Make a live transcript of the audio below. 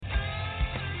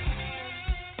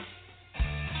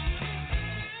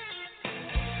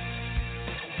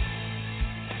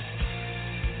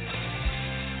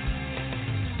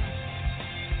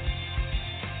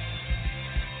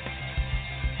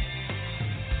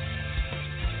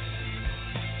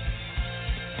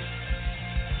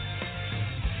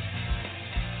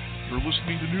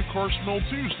listening to New Car Smell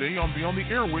Tuesday on Beyond the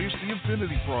Airwaves, The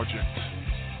Infinity Project.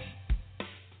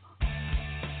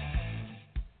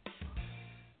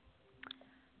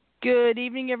 Good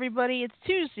evening, everybody. It's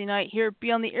Tuesday night here at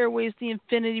Beyond the Airwaves, The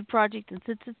Infinity Project. And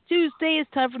since it's Tuesday, it's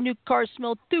time for New Car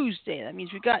Smell Tuesday. That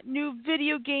means we got new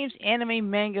video games, anime,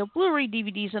 manga, Blu-ray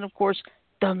DVDs, and, of course,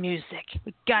 the music.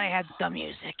 We gotta have the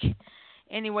music.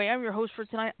 Anyway, I'm your host for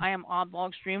tonight. I am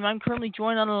Oddlog Stream. I'm currently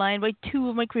joined on the line by two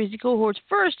of my crazy cohorts.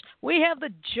 First, we have the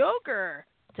Joker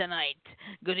tonight.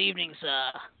 Good evening,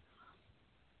 sir.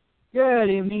 Good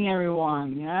evening,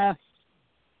 everyone. Yes.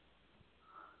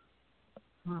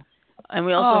 And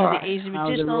we also have right. the Asian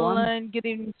Magician on the line. Good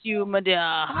evening to you,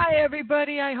 Madea. Hi,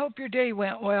 everybody. I hope your day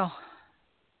went well.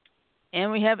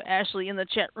 And we have Ashley in the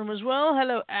chat room as well.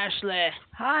 Hello, Ashley.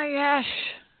 Hi, Ash.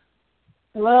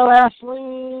 Hello,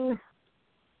 Ashley.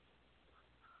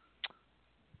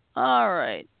 All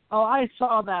right. Oh, I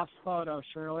saw that photo,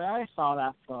 Shirley. I saw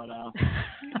that photo.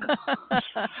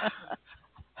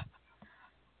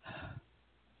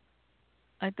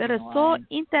 I thought it so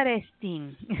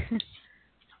interesting.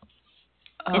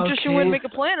 Interesting way to make a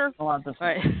planner. I want this All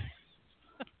right.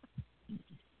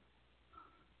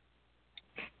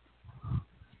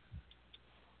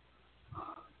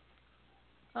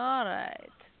 All right.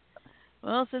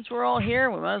 Well, since we're all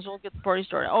here, we might as well get the party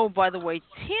started. Oh, by the way,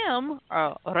 Tim,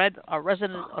 our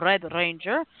resident Red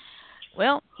Ranger,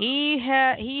 well, he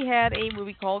had a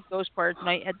movie called Ghostfire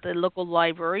tonight at the local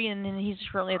library, and he's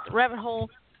currently at the Rabbit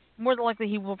Hole. More than likely,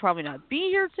 he will probably not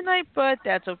be here tonight, but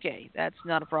that's okay. That's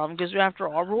not a problem, because after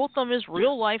all, rule of thumb is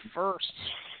real life first.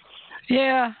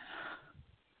 Yeah.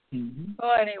 Mm-hmm.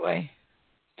 Well,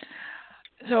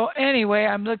 anyway,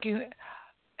 I'm looking,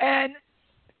 and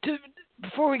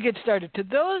before we get started, to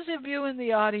those of you in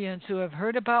the audience who have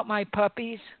heard about my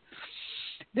puppies,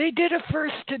 they did a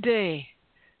first today.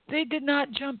 They did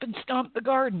not jump and stomp the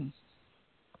garden.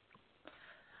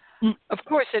 Of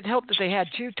course, it helped that they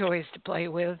had chew toys to play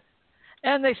with,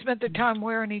 and they spent their time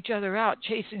wearing each other out,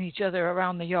 chasing each other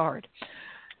around the yard.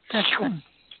 That's cool.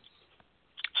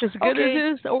 As good as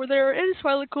it is over there, it is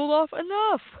finally cooled off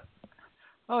enough.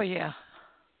 Oh, yeah.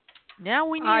 Now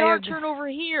we need our turn over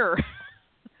here.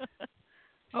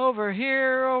 Over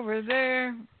here, over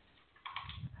there.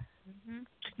 Mm-hmm.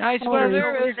 Nice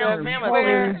weather.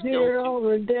 Over here,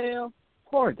 over Dale.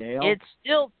 Poor Dale. It's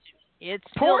still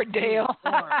poor Dale.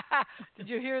 Did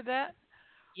you hear that?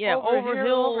 Yeah, over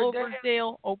hill, over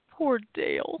Dale. Oh, poor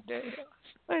Dale.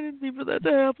 I didn't mean for that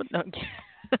to happen.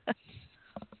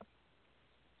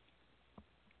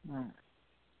 No.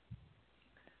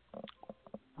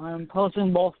 I'm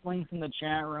posting both links in the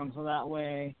chat room so that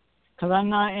way, because I'm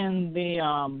not in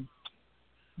the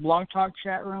Blog Talk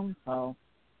chat room, so.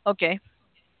 Okay.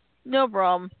 No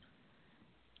problem.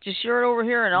 Just share it over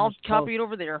here and I'll copy it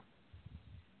over there.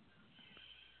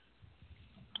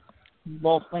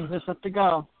 Both links are set to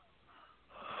go.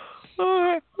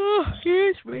 Alright. Oh,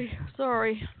 excuse me.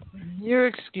 Sorry. You're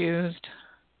excused.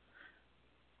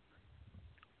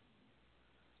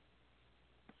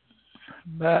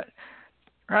 But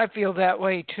I feel that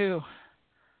way too.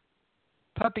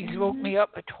 Puppies woke me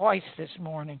up twice this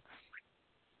morning.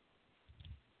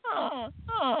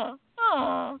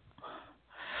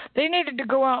 They needed to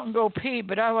go out and go pee,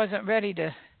 but I wasn't ready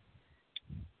to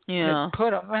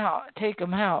put them out, take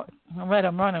them out, and let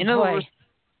them run and play.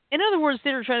 In other words,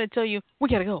 they were trying to tell you, we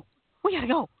gotta go, we gotta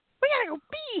go, we gotta go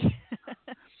pee.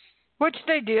 Which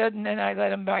they did, and then I let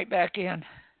them right back in.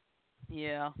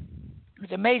 Yeah.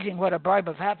 It's amazing what a bribe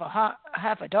of half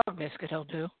a dog biscuit will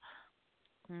do.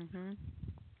 Mhm.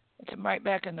 It's them right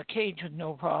back in the cage with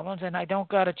no problems, and I don't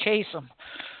gotta chase them.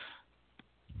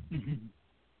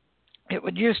 It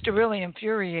would used to really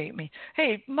infuriate me.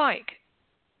 Hey, Mike.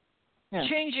 Yeah.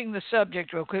 Changing the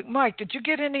subject real quick. Mike, did you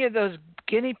get any of those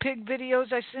guinea pig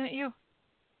videos I sent you?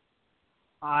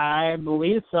 I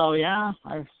believe so, yeah.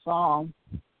 I saw them.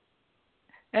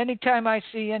 Anytime I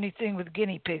see anything with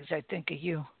guinea pigs, I think of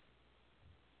you.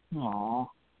 Aw.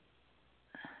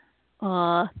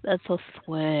 Aw, that's so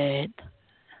sweet.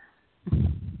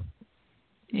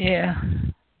 Yeah.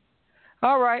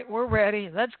 All right, we're ready.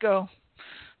 Let's go.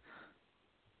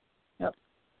 Yep,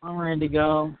 I'm ready to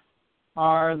go.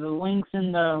 Are the links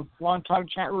in the Blog Talk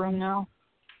chat room now?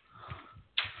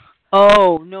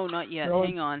 Oh, no, not yet. Really?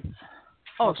 Hang on.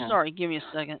 Oh, okay. Sorry. Give me a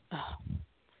second.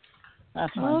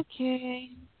 That's fine. Okay.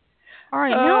 All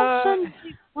right. Now suddenly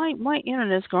my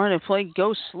internet's going to play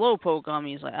Go Slowpoke on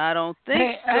me. It's like, I don't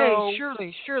think so.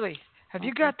 Hey, Shirley, have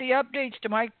you got the updates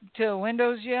to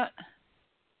Windows yet?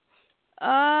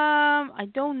 I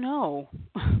don't know.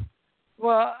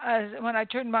 Well, when I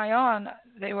turned my on,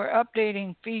 they were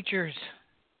updating features.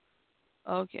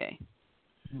 Okay.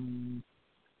 Mm.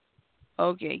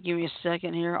 Okay, give me a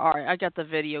second here. All right, I got the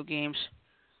video games.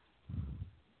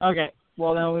 Okay,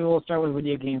 well then we will start with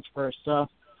video games first. So,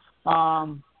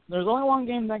 there's only one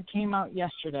game that came out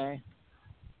yesterday.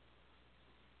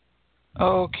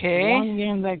 Okay. One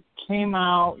game that came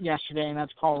out yesterday, and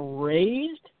that's called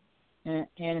Raised, and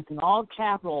it's in all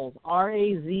capitals,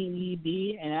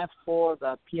 RAZED, and that's for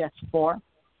the PS4.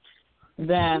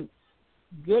 Then,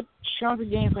 good chunk of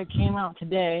games that came out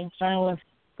today, starting with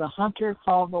The Hunter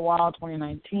Call of the Wild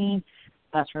 2019.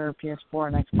 That's for PS4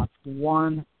 and Xbox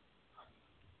One.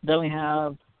 Then we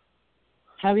have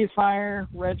Heavy Fire,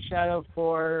 Red Shadow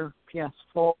for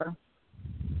PS4.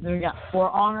 Then we got For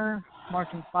Honor,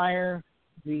 Marching Fire,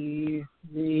 the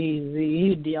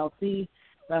DLC.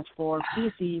 That's for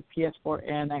PC, PS4,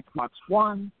 and Xbox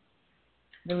One.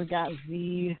 Then we got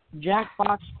the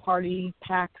Jackbox Party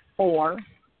Pack 4.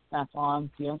 That's on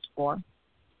PS4.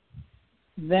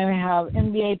 Then we have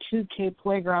NBA 2K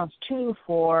Playgrounds 2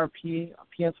 for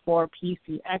PS4, PC,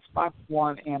 Xbox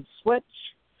One, and Switch.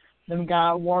 Then we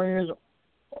got Warriors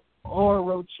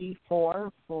Orochi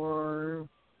 4 for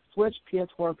Switch,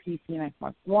 PS4, PC, and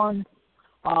Xbox One.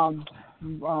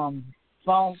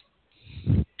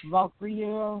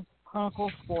 Valkyria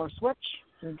Chronicles for Switch.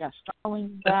 Then we got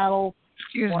Starling Battle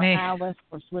for Atlas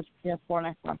for Switch, PS4,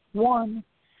 and Xbox One.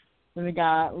 Then we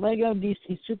got Lego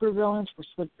DC Supervillains for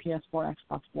Switch, PS4,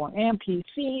 Xbox One, and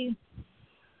PC.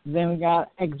 Then we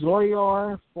got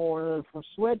Exorior for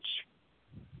Switch.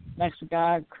 Next we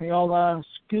got Crayola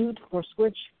Scoot for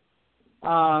Switch,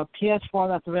 PS4,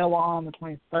 that's available on the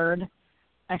 23rd,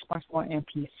 Xbox One, and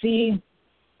PC.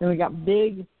 Then we got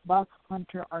Big Buck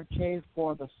Hunter Arcade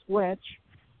for the Switch.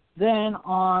 Then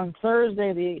on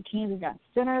Thursday the 18th we got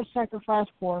Sinner's Sacrifice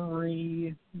for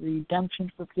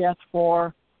Redemption for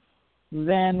PS4.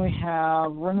 Then we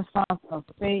have Renaissance of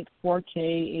Fate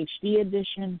 4K HD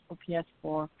Edition for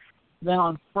PS4. Then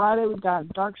on Friday we got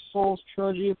Dark Souls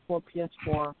Trilogy for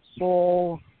PS4,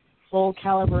 Soul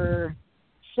Calibur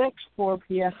 6 for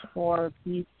PS4,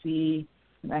 PC,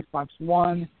 and Xbox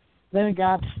One. Then we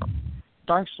got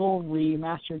Dark Souls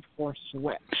Remastered for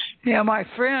Switch. Yeah, my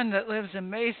friend that lives in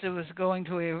Mesa was going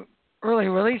to a early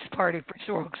release party for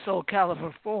Soul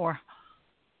Calibur 4.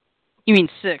 You mean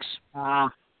 6?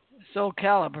 Soul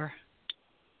Calibur.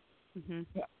 Mm-hmm.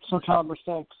 Yeah, Soul Calibur 6.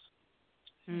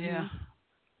 Mm-hmm. Yeah.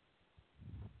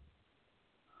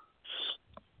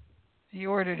 He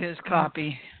ordered his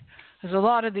copy. There's a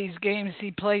lot of these games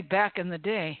he played back in the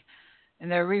day,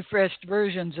 and they're refreshed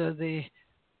versions of the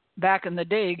back in the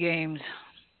day games.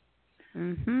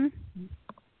 Mm-hmm.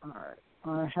 All right.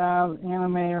 I have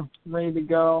anime ready to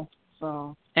go.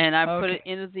 So. And I put it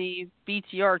into the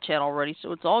BTR chat already,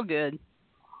 so it's all good.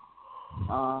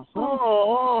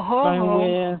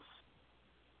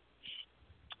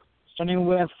 Starting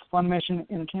with Funimation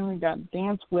Entertainment, we got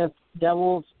Dance with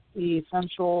Devils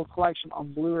Essential Collection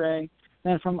on Blu-ray.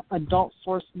 Then from Adult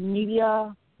Source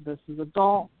Media, this is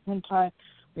adult hentai.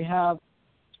 We have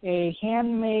A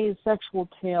Handmaid's Sexual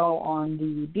Tale on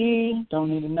DVD. Don't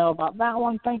need to know about that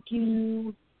one. Thank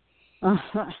you.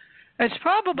 It's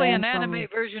probably an anime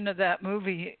version of that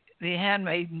movie, The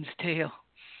Handmaid's Tale.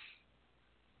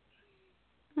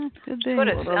 Could be. What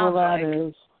it sounds like.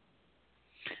 Is.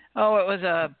 Oh, it was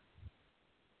a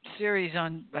series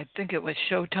on, I think it was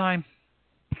Showtime.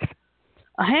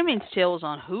 A Handmaid's Tale was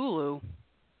on Hulu.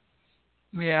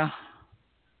 Yeah.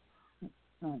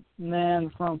 And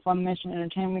then from Funimation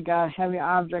Entertainment, we got Heavy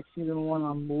Objects Season 1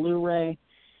 on Blu-ray.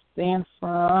 Then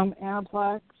from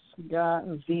Aniplex, we got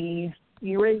The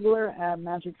Irregular at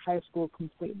Magic High School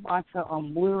Complete Box Set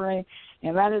on Blu-ray.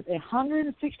 And that is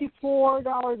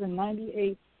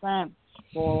 $164.98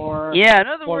 for... Yeah, in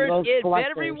other words, it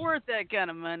collectors. better be worth that kind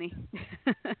of money.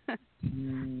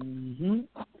 Mm-hmm.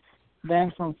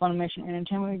 Then from Funimation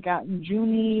Entertainment, we got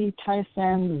Juni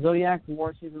Taisen Zodiac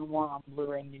War Season 1 on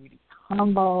Blu-ray and DVD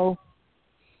combo.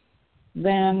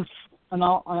 Then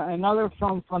another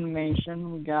from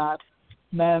Funimation, we got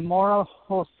Memora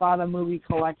Hosada Movie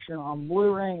Collection on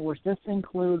Blu-ray, which this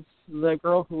includes The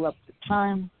Girl Who Leapt Through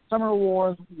Time, Summer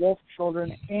Wars, Wolf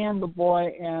Children, and The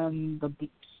Boy and the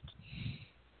Beast.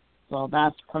 So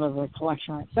that's part of the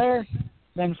collection right there.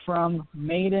 Then from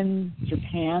Made in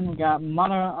Japan, we got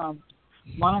Monochrome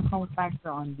Factor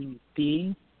on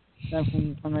DVD. Then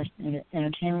from Funimation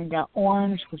Entertainment, we got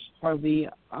Orange, which is part of the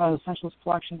Essentials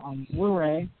Collection on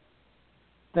Blu-ray.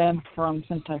 Then from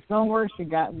Sentai Filmworks, we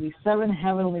got the 7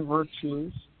 Heavenly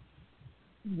Virtues.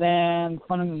 Then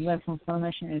from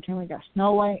Funimation Entertainment, we got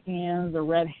Snow White and the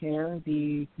Red Hair,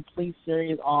 the complete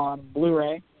series on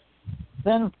Blu-ray.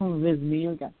 Then from Viz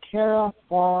Media, we got Terra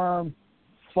Formars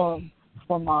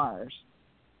for Mars,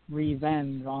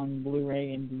 Revenge on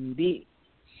Blu-ray and DVD.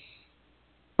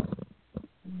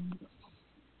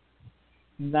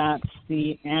 That's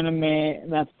the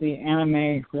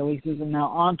anime releases, and now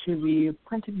on to the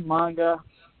printed manga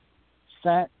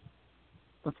set.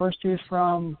 The first two is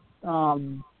from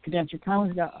Condensed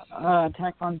Comics. We got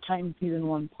Attack on Titan Season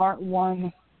 1 Part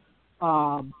 1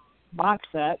 box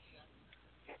set.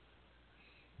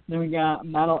 Then we got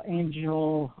Battle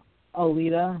Angel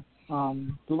Alita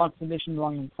Deluxe Edition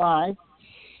Volume 5.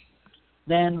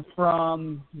 Then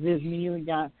from Viz Media we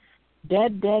got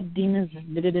Dead Demons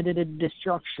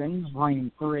Destruction Volume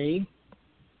 3.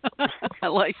 I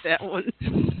like that one.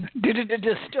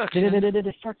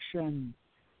 Destruction.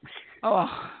 Oh,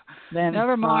 then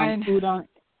never mind.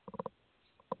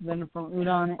 Then from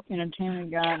Udon Entertainment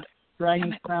we got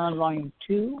Dragon's Crown Volume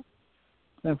 2.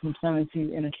 Then from 7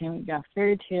 Seas Entertainment we got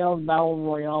Fairy Tail Battle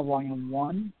Royale Volume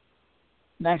 1.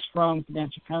 Next from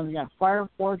Condensed Comics we got Fire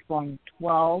Forge Volume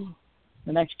 12.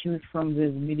 The next two is from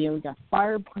Viz Media. We got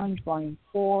Fire Punch Volume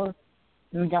 4.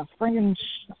 Then we got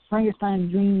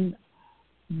Frankenstein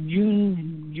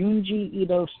Junji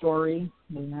Ito Story.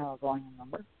 Doesn't have a volume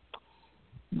number.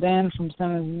 Then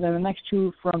the next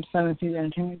two from 7 Seas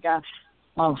Entertainment we got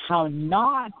How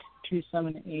Not to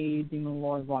Summon a Demon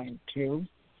Lord Volume 2.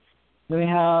 Then we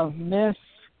have Miss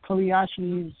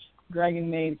Kobayashi's Dragon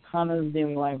Maid Kana's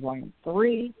Daily Life Volume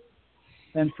 3.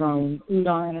 Then from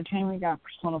Udon Entertainment, we got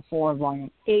Persona 4 Volume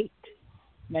 8.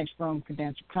 Next from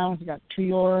Condensed Comics, we got To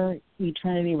Your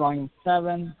Eternity Volume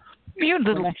 7. You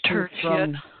little turd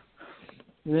shit.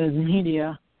 Viz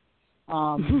Media,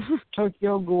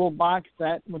 Tokyo Ghoul box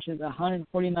set, which is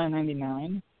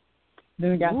 $149.99.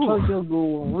 Then we got Tokyo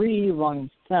Ghoul Re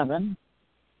Volume 7.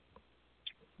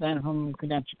 Then from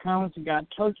Condensed Comics, we got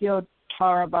Tokyo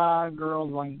Taraba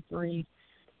Girls Volume 3.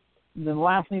 Then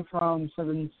lastly from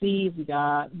 7 Seas, we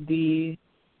got the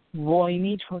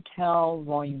Voynich Hotel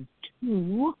Volume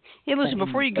 2. Hey, listen,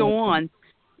 before you go on,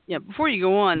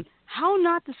 how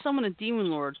not to summon a demon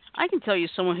lord? I can tell you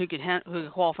someone who could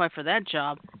qualify for that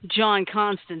job. John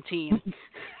Constantine.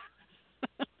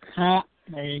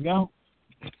 There you go.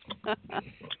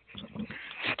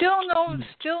 Still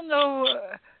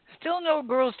no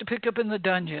girls to pick up in the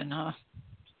dungeon, huh?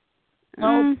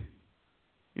 Nope.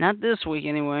 Not this week,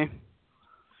 anyway.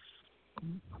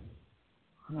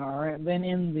 All right. Then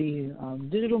in the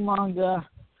digital manga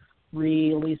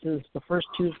releases, the first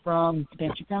two from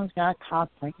Condensed Comics got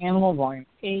Cosplay Animal Volume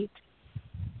 8.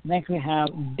 Next we have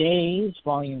Days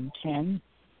Volume 10.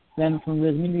 Then from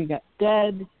Viz Media we got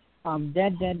Dead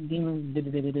Demon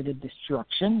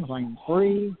Destruction Volume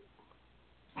 3.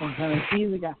 From 7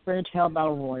 Seas we got Fairy Tail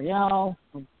Battle Royale.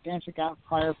 From Condensed we got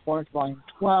Fire Force Volume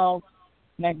 12.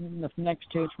 The next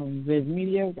two is from Viz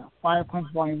Media. We got Fire Punch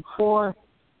Volume 4.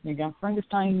 We got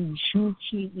Frankenstein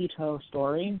Junji Ito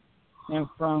Story. And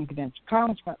from Condensed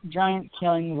Comics, we got Giant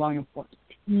Killing Volume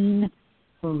 14.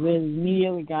 From Viz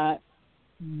Media, we got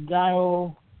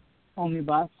Dio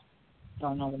Omnibus.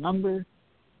 Don't know the number.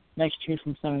 Next two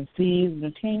from 7 Seas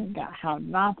Entertainment, we got How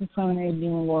Not to Summon a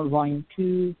Demon Lord Volume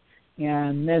 2.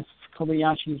 And Miss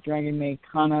Kobayashi's Dragon Maid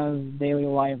Kana's Daily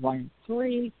Life Volume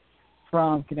 3.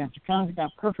 From Condensed Comics, we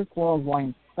got Perfect World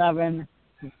Volume 7.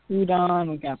 With Udon,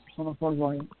 we got Persona 4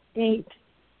 Volume 8.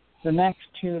 The next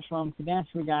two is from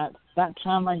Condensed, we got That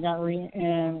Time I Got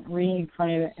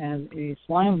Reincarnated as a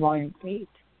Slime Volume 8.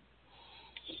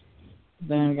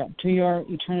 Then we got To Your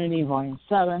Eternity Volume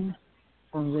 7.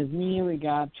 From Viz Media, we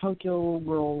got Tokyo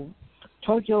Ghoul Re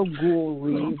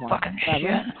Volume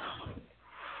 7.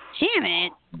 Damn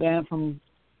it. Then from...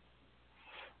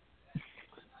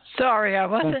 Sorry, that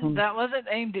wasn't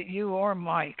aimed at you or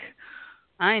Mike.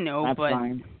 I know, that's but...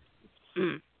 fine.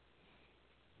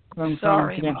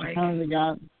 Sorry, Mike. Comics, we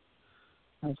got...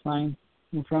 That's fine.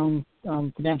 And from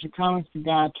Condensed Comics, we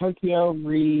got Tokyo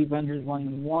Revengers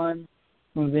Volume 1.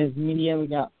 From Viz Media, we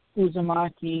got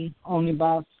Uzumaki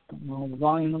Omnibus. Don't know the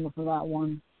volume number for that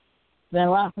one. Then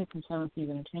lastly, from 7 Seas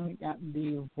Entertainment, we got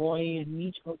the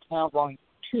Voynich Hotel Volume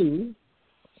 2.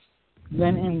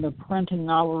 Then in the printed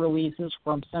novel releases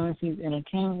from 7 Seas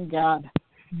Entertainment, we got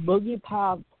Boogie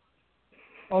Pop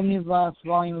Omnibus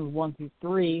Volumes 1 through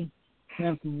 3. And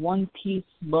then from One Piece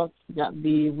books, we got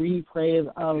the reprise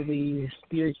of the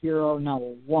Spear Hero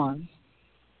Novel 1.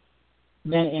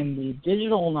 Then in the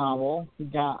digital novel, we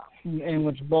got, in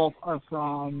which both are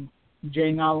from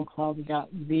J Novel Club, we got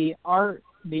the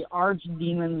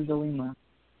Archdemon's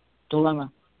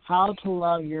Dilemma. How to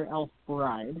Love Your Elf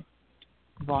Bride,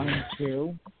 Volume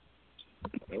 2.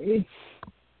 Okay.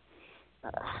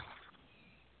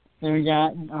 Then we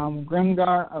got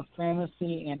Grimgar of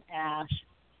Fantasy and Ash,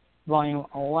 Volume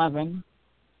 11.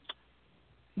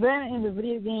 Then in the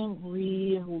video game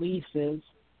releases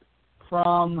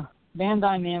from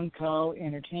Bandai Namco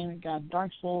Entertainment, got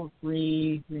Dark Souls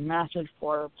 3 remastered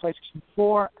for PlayStation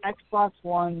 4, Xbox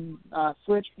One,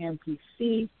 Switch, and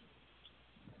PC.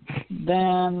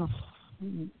 Then,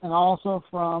 and also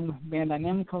from Bandai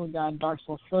Namco, we got Dark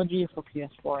Souls Trilogy for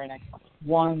PS4 and Xbox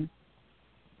One.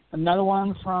 Another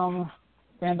one from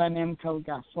Bandai Namco, we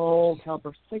got Soul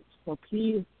Calibur 6 for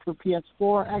PS4,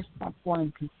 Xbox One,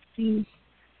 and PC.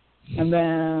 And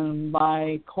then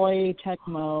by Koei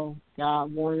Tecmo,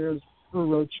 got Warriors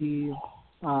Orochi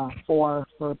 4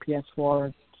 for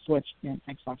PS4, Switch, and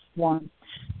Xbox One.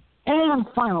 And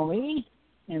finally,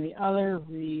 in the other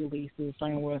releases,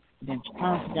 starting with Redemption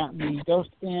Comics, got the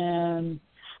Ghost in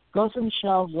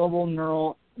Shell Global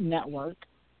Neural Network.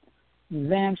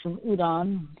 Then from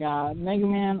Udon, got Mega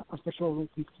Man Official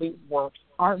Complete Works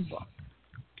Art Book.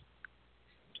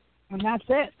 And that's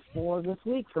it for this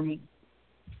week for me.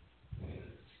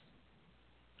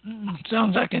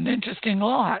 Sounds like an interesting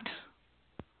lot.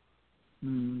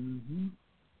 Mm-hmm.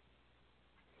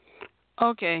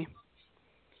 Okay.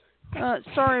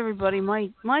 Sorry, everybody. My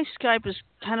Skype is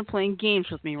kind of playing games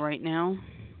with me right now.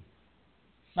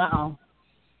 Uh-oh.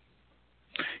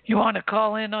 You want to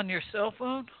call in on your cell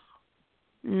phone?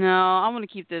 No, I'm going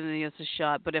to keep that as a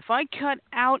shot. But if I cut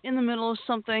out in the middle of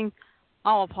something,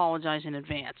 I'll apologize in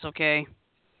advance, okay?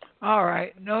 All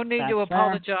right. No need to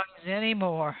apologize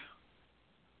anymore.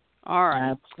 All right.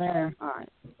 That's fair.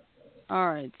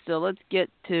 All right. So let's get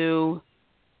to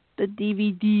the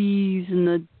DVDs and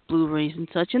the Blu-rays and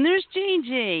such. And there's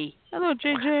JJ. Hello,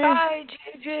 JJ. Hi,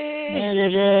 JJ. Hey,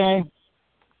 JJ.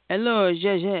 Hello,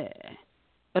 JJ.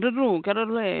 I don't know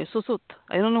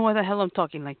why the hell I'm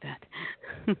talking like that.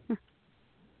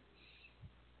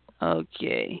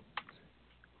 Okay.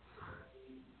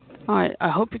 All right. I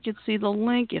hope you can see the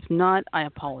link. If not, I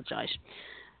apologize,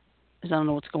 because I don't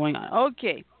know what's going on.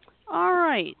 Okay. All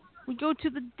right. We go to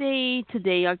the day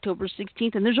today, October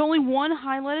 16th, and there's only one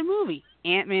highlighted movie,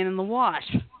 Ant-Man and the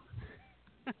Wasp.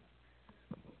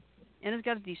 And it's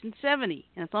got a decent 70,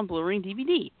 and it's on Blu-ray and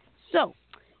DVD. So,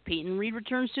 Peyton Reed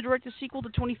returns to direct a sequel to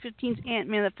 2015's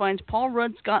Ant-Man that finds Paul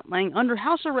Rudd Scott Lang under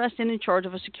house arrest and in charge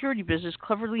of a security business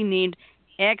cleverly named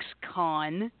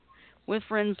X-Con, with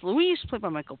friends Luis, played by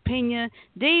Michael Pena,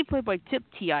 Dave, played by Tip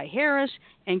T.I. Harris,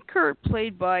 and Kurt,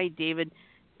 played by David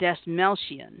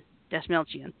Dastmalchian.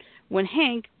 When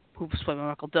Hank, who's played by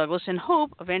Michael Douglas, and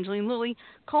Hope, Evangeline Lilly,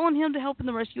 call on him to help in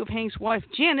the rescue of Hank's wife,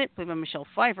 Janet, played by Michelle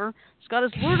Pfeiffer, Scott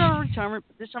is lured out of retirement,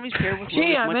 but this time he's paired with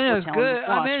Lily's much more talented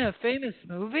I'm in a famous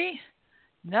movie?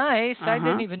 Nice. I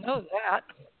didn't even know that.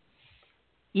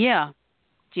 Yeah.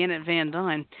 Janet Van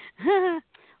Dyne.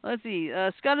 Let's see.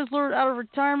 Scott is lured out of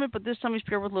retirement, but this time he's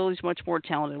paired with Lily's much more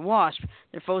talented Wasp.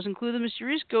 Their foes include the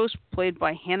mysterious ghost, played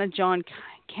by Hannah John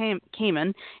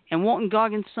Kamen, and Walton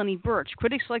Goggins' Sonny Birch.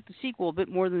 Critics like the sequel a bit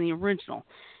more than the original.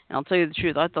 And I'll tell you the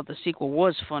truth, I thought the sequel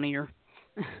was funnier.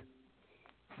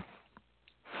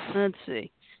 Let's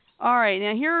see. All right,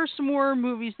 now here are some more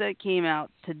movies that came out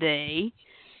today.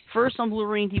 First on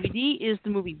Blu-ray and DVD is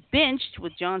the movie Benched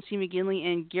with John C. McGinley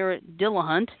and Garrett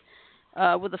Dillahunt.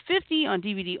 With a 50 on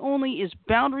DVD only is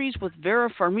Boundaries with Vera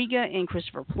Farmiga and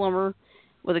Christopher Plummer.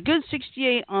 With a good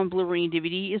 68 on Blu-ray and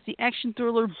DVD is the action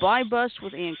thriller Buy Bust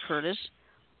with Ann Curtis.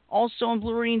 Also on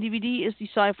Blu-ray and DVD is the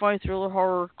sci-fi thriller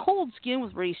horror Cold Skin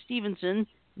with Ray Stevenson.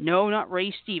 No, not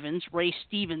Ray Stevens, Ray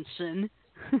Stevenson.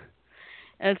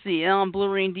 Let's see, on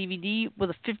Blu-ray and DVD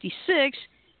with a 56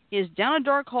 is Down a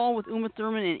Dark Hall with Uma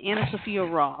Thurman and Anna Sophia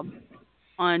Robb.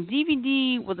 On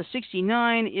DVD with a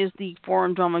 69 is the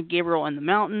foreign drama Gabriel and the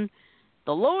Mountain.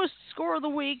 The lowest score of the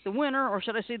week, the winner, or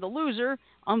should I say the loser,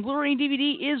 on Blu-ray and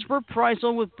DVD is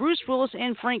Reprisal with Bruce Willis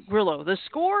and Frank Grillo. The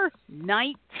score,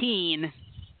 19.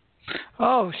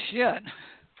 Oh, shit.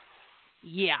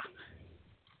 Yeah.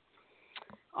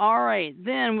 All right,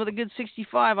 then with a good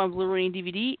 65 on Blu-ray and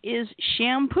DVD is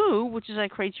Shampoo, which is a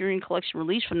Criterion Collection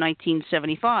release from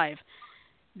 1975.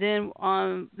 Then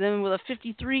with a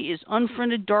 53 is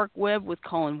Unfriended Dark Web with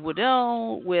Colin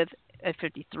Woodell with a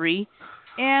 53.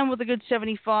 And with a good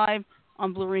 75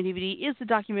 on Blu-ray and DVD is the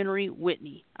documentary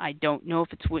Whitney. I don't know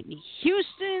if it's Whitney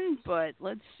Houston, but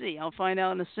let's see. I'll find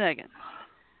out in a second.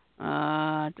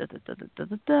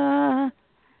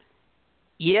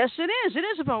 Yes, it is. It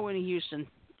is about Whitney Houston.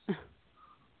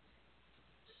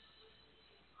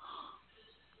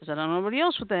 Because I don't know anybody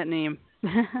else with that name.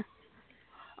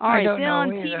 All right, then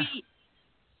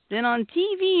on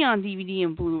TV, on DVD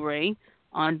and Blu-ray.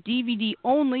 On DVD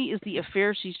only is The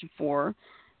Affair Season 4.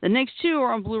 The next two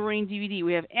are on Blu-ray and DVD.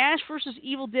 We have Ash vs.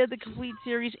 Evil Dead, the complete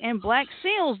series, and Black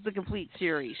Sails, the complete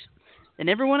series. Then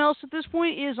everyone else at this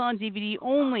point is on DVD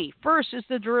only. First is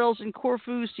The Drills in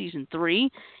Corfu Season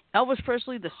 3. Elvis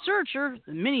Presley, The Searcher,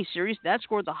 the miniseries, that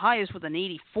scored the highest with an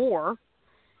 84.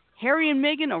 Harry and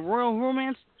Meghan, A Royal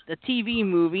Romance, the TV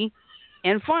movie.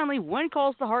 And finally, When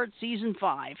Calls the Heart Season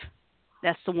 5.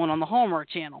 That's the one on the Hallmark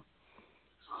Channel.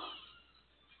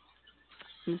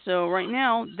 And so right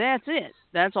now, that's it.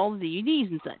 That's all the DVDs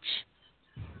and such.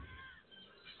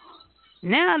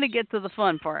 Now to get to the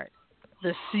fun part.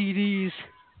 The CDs.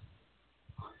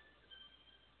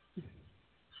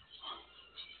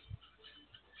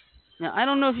 Now, I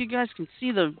don't know if you guys can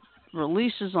see the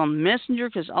releases on Messenger,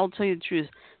 because I'll tell you the truth.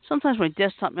 Sometimes my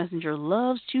desktop Messenger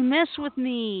loves to mess with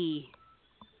me.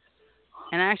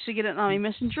 And I actually get it on my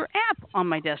Messenger app on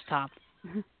my desktop.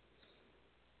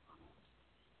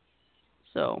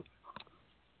 So,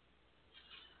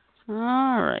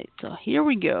 alright, so here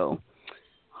we go.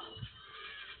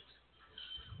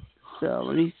 So,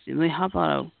 let me see. Let me hop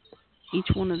out of each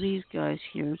one of these guys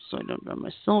here so I don't drive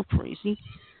myself crazy.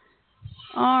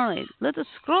 Alright, let us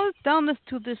scroll down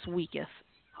to this weeketh.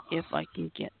 If I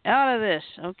can get out of this.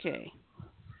 Okay.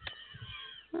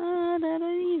 Oh.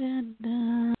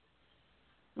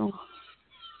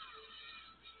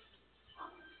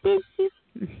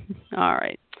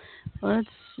 Alright. Let's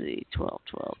see. 12.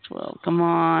 Come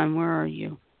on, where are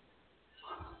you?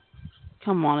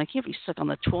 Come on, I can't be stuck on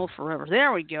the 12 forever.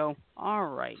 There we go.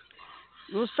 Alright.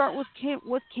 We'll start with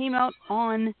what came out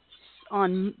on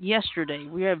yesterday.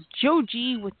 We have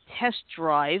Joji with Test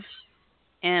Drive,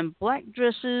 and Black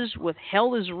Dresses with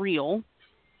Hell is Real,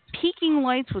 Peaking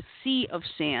Lights with Sea of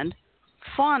Sand,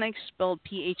 Phonics, spelled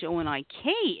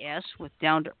Phoniks, with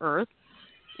Down to Earth,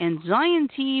 and Zion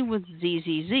T with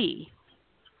ZZZ.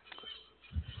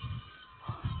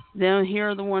 Then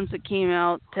here are the ones that came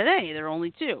out today. There are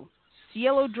only two.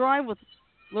 Cielo Drive with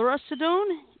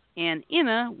Larusidone, and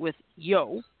Inna with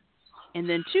Yo. And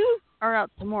then two are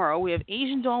out tomorrow. We have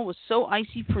Asian Doll with So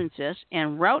Icy Princess,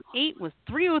 and Route 8 with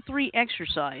 303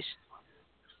 Exercise.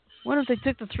 What if they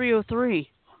took the 303?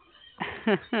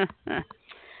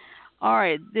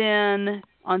 Alright, then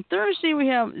on Thursday we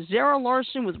have Zara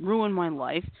Larson with Ruin My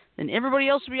Life. Then everybody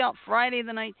else will be out Friday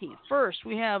the 19th. First,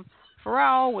 we have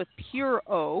Pharrell with Pure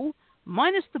O,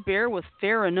 Minus the Bear with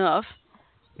Fair Enough,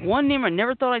 one name I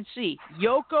never thought I'd see,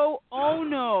 Yoko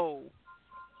Ono.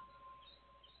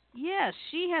 Yes,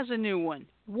 she has a new one,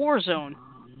 Warzone.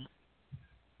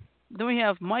 Then we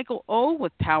have Michael O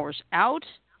with Powers Out,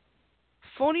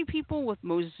 Phony People with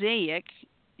Mosaic,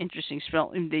 interesting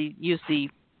spelling, they use the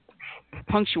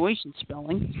punctuation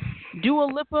spelling, Dua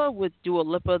Lipa with Dua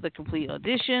Lipa, The Complete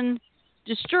Audition,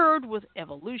 Disturbed with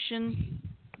Evolution,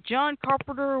 John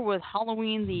Carpenter with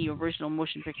Halloween, the original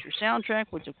motion picture soundtrack,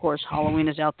 which of course Halloween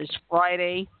is out this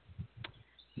Friday.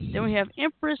 Then we have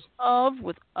Empress of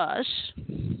with Us,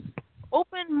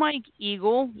 Open Mike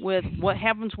Eagle with What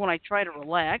Happens When I Try to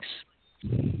Relax,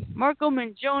 Marco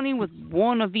Mangione with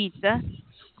Buona Vita,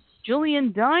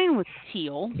 Julian Dine with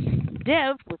Teal,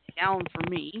 Dev with Down for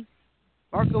Me,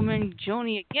 Marco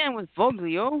Mangione again with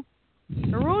Voglio,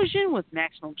 Erosion with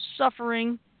Maximum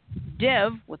Suffering,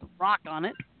 Dev with Rock on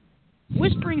It,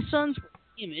 Whispering Suns with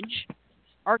Image,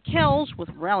 Arkells with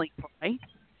Rally Cry,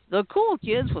 The Cool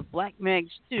Kids with Black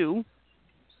Mags 2,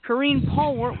 Corrine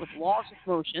Paulwart with Laws of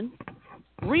Motion,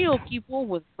 Real People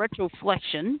with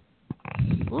Retroflexion,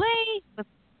 Lay with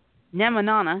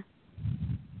Namanana.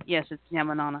 Yes, it's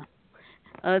Namanana.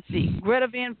 Let's see. Greta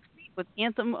Van Fleet with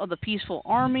Anthem of the Peaceful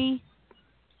Army,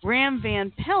 Graham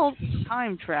Van Pelt with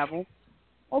Time Travel.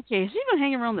 Okay, has he been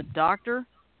hanging around the doctor?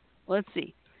 Let's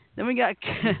see. Then we got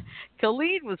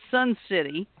Khalid with Sun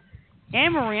City,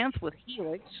 Amaranth with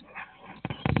Helix,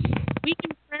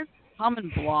 Weekend Prince with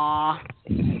Common Blah,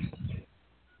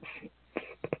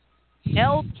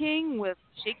 L King with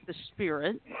Shake the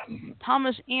Spirit,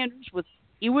 Thomas Andrews with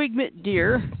Ewigmit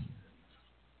Deer,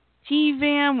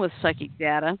 T-Van with Psychic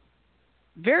Data,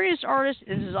 various artists.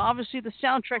 This is obviously the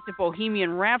soundtrack to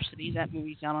Bohemian Rhapsody. That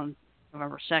movie's out on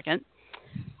November 2nd.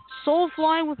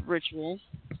 Soulfly with Ritual.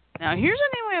 Now, here's a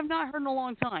name I have not heard in a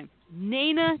long time.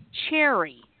 Nana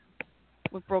Cherry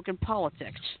with Broken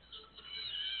Politics.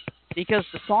 Because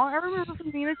the song I remember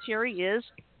from Nana Cherry is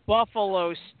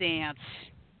Buffalo Stance.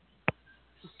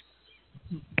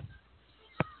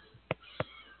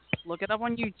 Look it up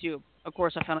on YouTube. Of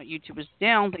course, I found out YouTube is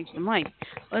down thanks to Mike.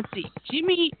 Let's see.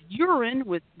 Jimmy Urine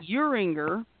with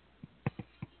Uringer.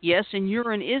 Yes, and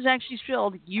urine is actually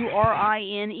spelled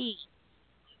U-R-I-N-E.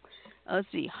 Let's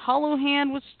see. Hollow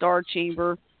Hand with Star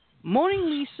Chamber. Moaning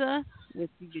Lisa with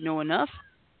Did You Know Enough?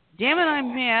 Damn It,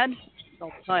 I'm Mad,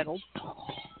 self-titled.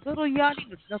 Little Yachty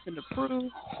with Nothing to Prove.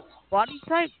 Body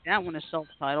Type, that one is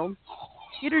self-titled.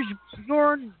 Peter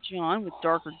Bjorn John with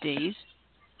Darker Days.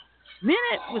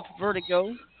 Minute with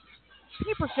Vertigo.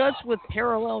 Paper Cuts with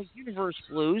Parallel Universe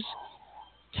Blues.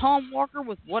 Tom Walker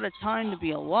with What a Time to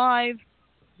Be Alive.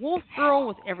 Wolf Girl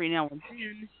with Every Now and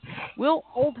Then. Will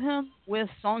Oldham with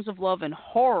Songs of Love and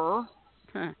Horror.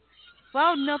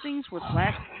 Cloud Nothings with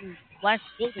Last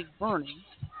Building Burning.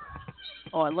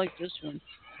 Oh, I like this one.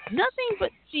 Nothing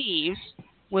But Thieves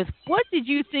with What Did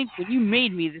You Think When You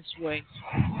Made Me This Way?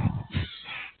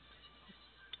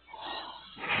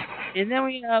 And then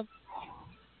we have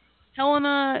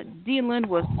Helena Deland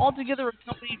with Altogether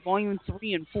Accompanied Volume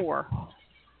 3 and 4.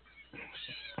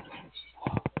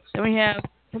 Then we have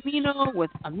Camino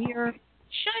with Amir,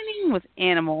 Shining with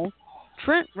Animal,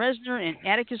 Trent Reznor and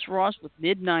Atticus Ross with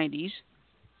Mid-90s,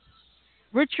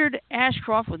 Richard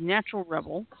Ashcroft with Natural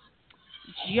Rebel,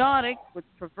 Geotic with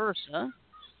Traversa,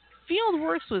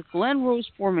 Fieldworks with Glen Rose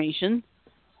Formation,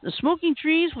 The Smoking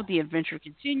Trees with The Adventure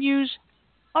Continues,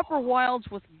 Upper Wilds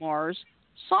with Mars,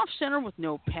 Soft Center with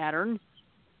No Pattern,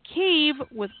 Cave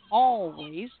with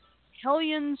Always,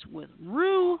 Hellions with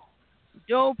Rue,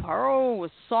 Do Paro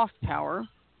with Soft Power,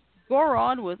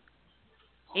 Gorod with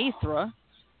Aethra,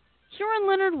 Kieran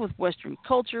Leonard with Western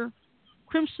Culture,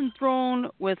 Crimson Throne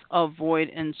with A Void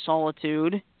and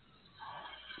Solitude,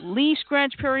 Lee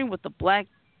Scratch Perry with The Black,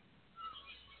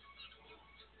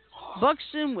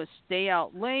 Buxton with Stay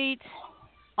Out Late,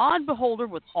 Odd Beholder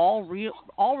with All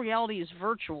Reality is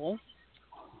Virtual,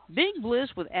 Big Bliss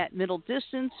with At Middle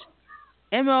Distance,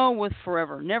 Mo with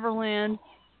Forever Neverland,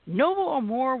 Novo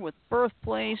Amor with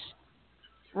Birthplace,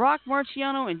 Rock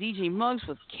Marciano and DJ Muggs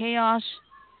with Chaos,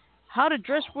 How to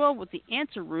Dress Well with The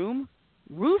Answer Room,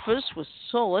 Rufus with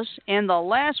Solace, and the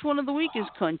last one of the week is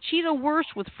Conchita Wurst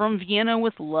with From Vienna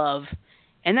with Love.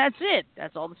 And that's it.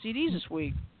 That's all the CDs this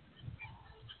week.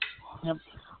 Yep.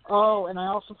 Oh, and I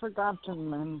also forgot to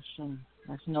mention.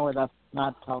 Actually, no, that's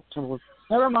not till.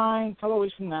 Never mind. A couple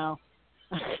weeks from now.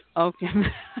 Okay.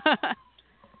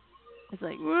 It's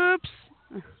like, whoops.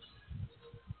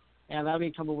 Yeah, that'll be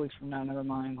a couple weeks from now. Never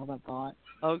mind. Hold that thought.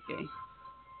 Okay.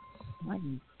 I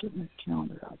can get my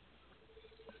calendar up.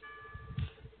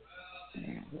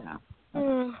 Yeah.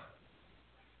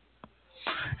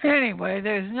 Anyway,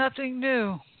 there's nothing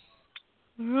new.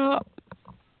 Nothing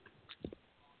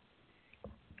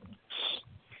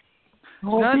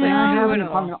new at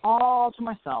all. I'm all to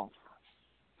myself.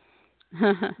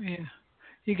 Yeah.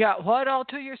 You got what all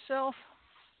to yourself?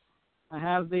 I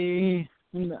have the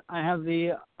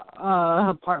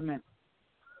apartment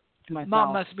to myself.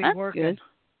 Mom must be That's working. Good.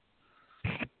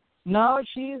 No,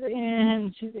 she's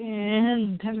in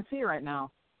Tennessee right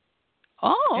now.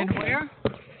 Oh. And where?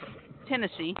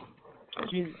 Tennessee.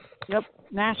 Yep,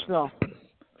 Nashville.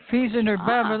 Feasing her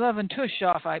Baba loving tush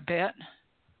off, I bet.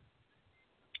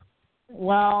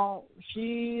 Well,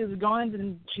 she's going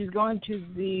to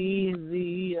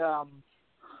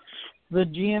the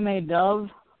GMA Dove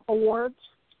Awards.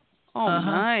 Oh,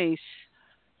 nice.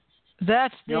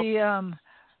 That's the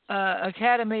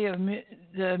Academy of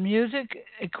the music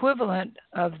equivalent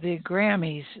of the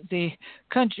Grammys, the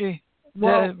country,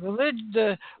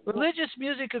 the religious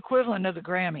music equivalent of the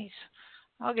Grammys.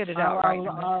 I'll get it out right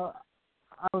now.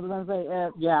 I was going to say,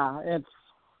 it's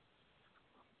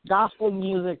gospel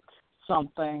music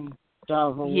something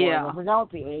Dove Award. Yeah. I forgot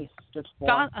what the ACE stood for.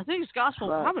 I think it's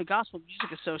probably Gospel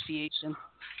Music Association.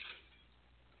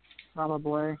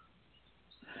 Probably.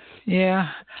 Yeah,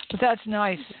 but that's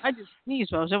nice. I just sneezed,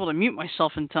 but I was able to mute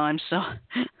myself in time, so.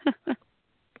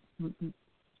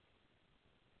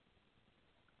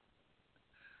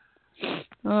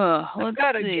 I've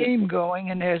got a game going,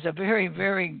 and there's a very,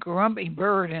 very grumpy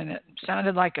bird in it.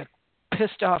 Sounded like a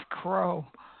pissed off crow.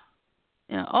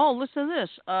 Yeah. Oh, listen to this.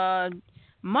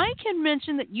 Mike had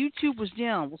mentioned that YouTube was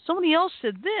down. Well, somebody else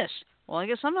said this. Well, I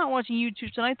guess I'm not watching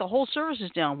YouTube tonight. The whole service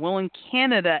is down. Well, in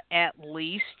Canada, at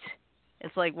least.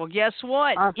 It's like, well, guess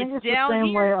what? I think it's down the same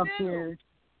here way up too. here.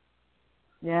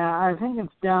 Yeah, I think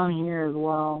it's down here as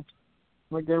well.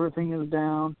 Like everything is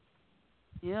down.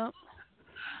 Yep.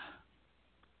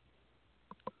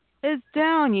 It's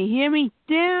down. You hear me?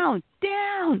 Down.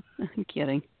 Down. I'm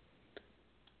kidding.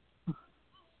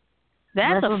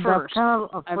 That's a first. That's kind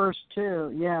of a first,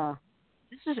 too. Yeah.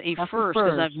 This is a first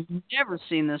because I've never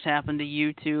seen this happen to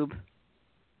YouTube.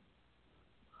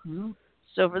 Mm-hmm.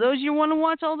 So for those of you who want to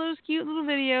watch all those cute little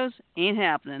videos, ain't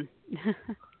happening.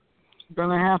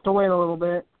 Gonna have to wait a little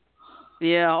bit.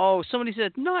 Yeah. Oh, somebody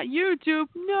said, not YouTube.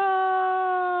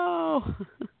 No.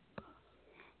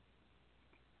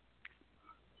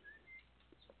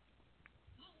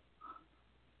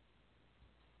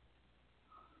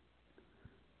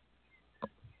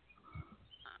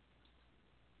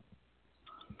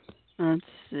 Let's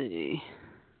see.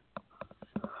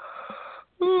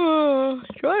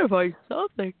 Trying to find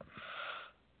something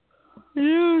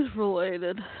news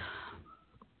related,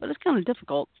 but it's kind of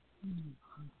difficult.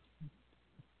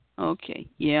 Okay,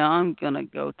 yeah, I'm gonna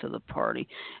go to the party.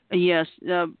 Yes.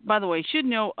 By the way, you should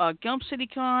know Gump City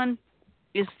Con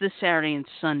is this Saturday and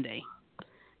Sunday,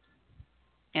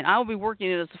 and I will be working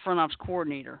it as the front ops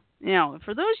coordinator. Now,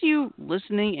 for those of you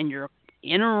listening and you're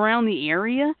in or around the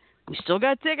area, we still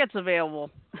got tickets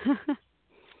available.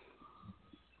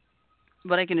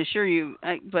 But I can assure you,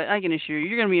 you're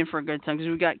going to be in for a good time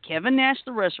because we got Kevin Nash,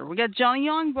 the wrestler. We got Johnny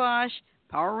Young Bosch,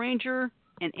 Power Ranger,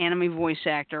 and anime voice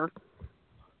actor.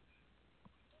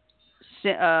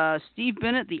 Steve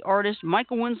Bennett, the artist.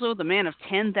 Michael Winslow, the man of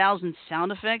 10,000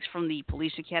 sound effects from the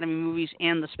Police Academy movies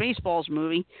and the Spaceballs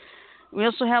movie. We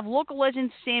also have local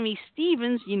legend Sammy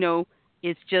Stevens. You know,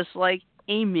 it's just like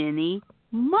a mini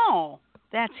mall.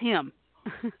 That's him.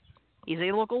 He's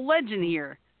a local legend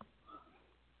here.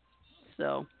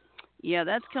 So, yeah,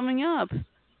 that's coming up,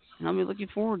 and I'll be looking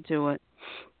forward to it.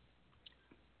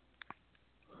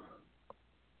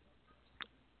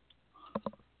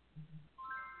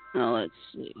 Now, let's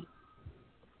see.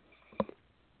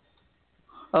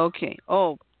 Okay.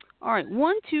 Oh, all right.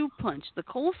 1-2 punch. The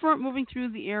cold front moving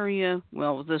through the area,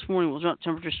 well, this morning was not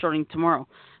temperature starting tomorrow,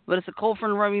 but it's a cold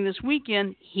front arriving this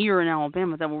weekend here in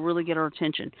Alabama that will really get our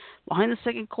attention. Behind the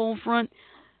second cold front,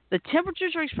 the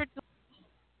temperatures are expected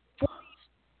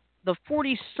the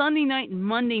 40s Sunday night and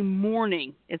Monday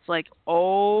morning. It's like,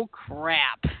 oh,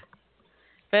 crap.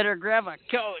 Better grab a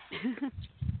coat.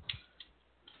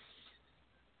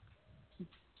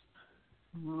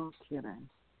 No kidding.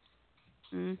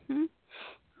 Mm-hmm.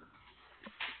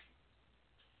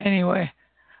 Anyway,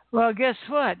 well, guess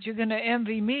what? You're going to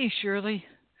envy me, Shirley.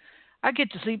 I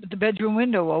get to sleep with the bedroom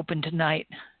window open tonight.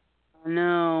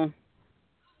 No.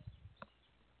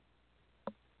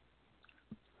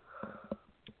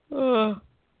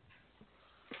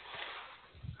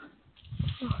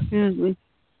 Excuse me.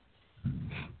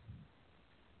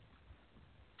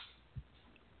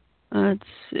 Let's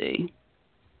see.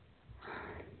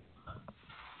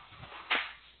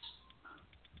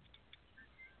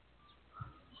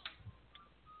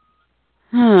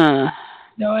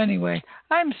 No, anyway,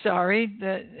 I'm sorry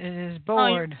that it is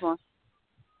bored. Oh,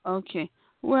 okay.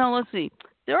 Well, let's see.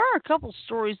 There are a couple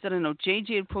stories that I know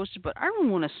JJ had posted, but I really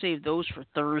want to save those for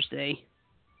Thursday.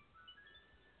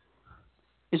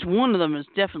 Is one of them is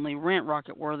definitely rant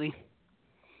rocket worthy.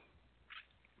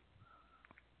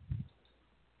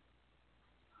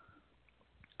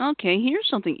 Okay, here's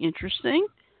something interesting.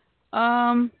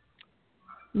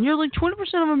 Nearly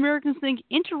 20% of Americans think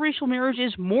interracial marriage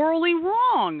is morally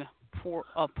wrong,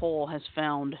 a poll has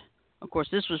found. Of course,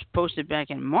 this was posted back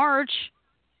in March.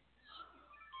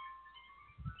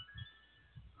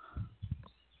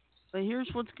 But here's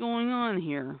what's going on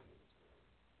here.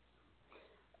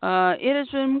 It has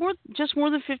been just more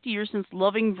than 50 years since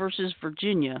Loving versus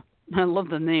Virginia. I love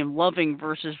the name, Loving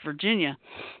versus Virginia.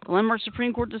 The landmark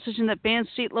Supreme Court decision that bans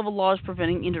state-level laws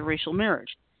preventing interracial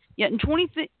marriage. Yet in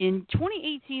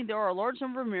 2018, there are a large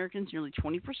number of Americans, nearly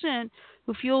 20%,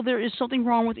 who feel there is something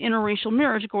wrong with interracial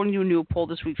marriage, according to a new poll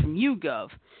this week from YouGov.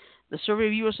 The survey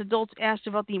of U.S. adults asked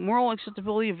about the moral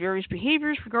acceptability of various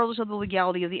behaviors, regardless of the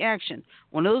legality of the action.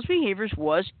 One of those behaviors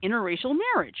was interracial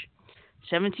marriage.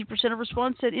 17% of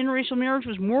respondents said interracial marriage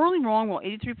was morally wrong, while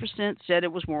 83% said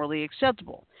it was morally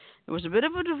acceptable. There was a bit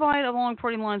of a divide along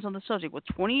party lines on the subject, with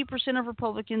 28% of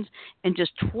Republicans and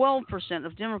just 12%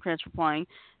 of Democrats replying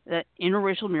that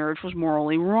interracial marriage was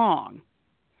morally wrong.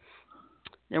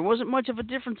 There wasn't much of a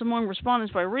difference among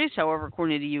respondents by race, however,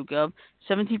 according to YouGov.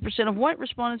 17% of white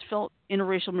respondents felt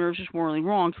interracial marriage was morally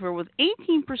wrong, compared with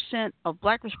 18% of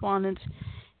black respondents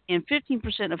and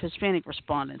 15% of Hispanic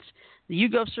respondents. The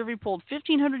YouGov survey polled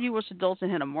 1,500 U.S. adults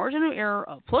and had a margin of error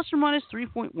of plus or minus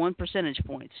 3.1 percentage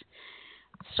points.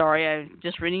 Sorry, I'm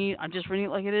just reading it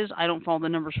like it is. I don't follow the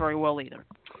numbers very well either.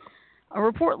 A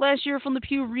report last year from the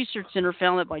Pew Research Center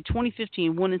found that by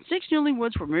 2015, 1 in 6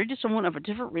 newlyweds were married to someone of a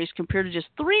different race, compared to just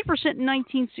 3% in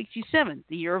 1967,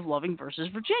 the year of Loving versus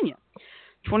Virginia.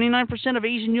 29% of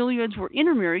Asian newlyweds were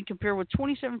intermarried, compared with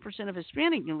 27% of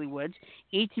Hispanic newlyweds,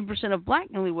 18% of black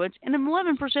newlyweds, and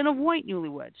 11% of white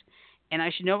newlyweds. And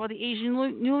I should know about the Asian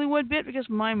newlywed bit because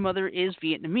my mother is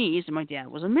Vietnamese and my dad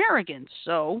was American,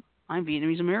 so I'm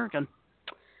Vietnamese American.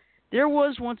 There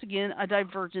was, once again, a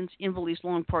divergence in beliefs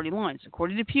along party lines.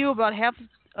 According to Pew, about half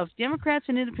of Democrats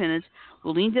and independents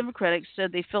who lean Democratic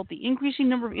said they felt the increasing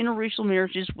number of interracial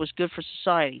marriages was good for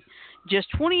society. Just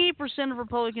 28% of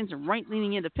Republicans and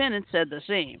right-leaning independents said the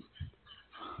same.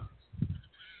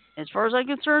 As far as I'm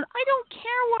concerned, I don't care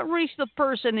what race the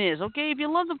person is, okay? If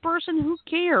you love the person, who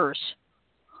cares?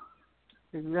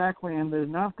 Exactly, and there's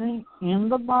nothing in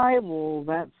the Bible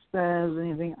that says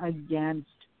anything against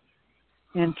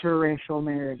interracial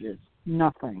marriages.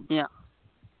 Nothing. Yeah.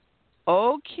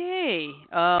 Okay.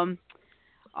 All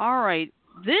right.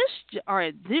 We're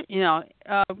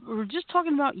just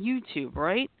talking about YouTube,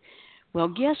 right? Well,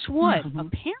 guess what? Mm-hmm.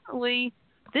 Apparently,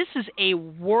 this is a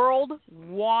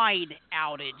worldwide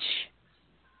outage.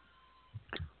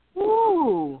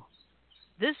 Ooh.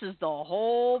 This is the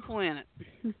whole planet.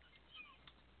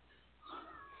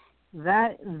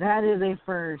 That is a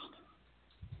first.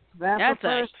 That's a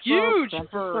first, a huge That's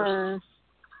first.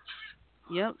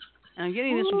 Yep. And I'm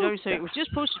getting this from WC. It was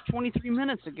just posted 23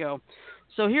 minutes ago.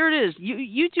 So here it is.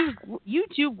 YouTube,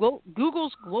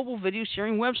 Google's global video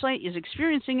sharing website, is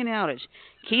experiencing an outage.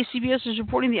 KCBS is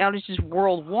reporting the outage is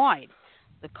worldwide.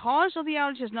 The cause of the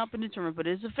outage has not been determined, but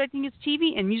it is affecting its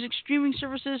TV and music streaming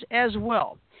services as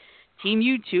well. Team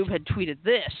YouTube had tweeted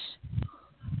this.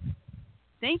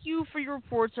 Thank you for your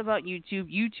reports about YouTube,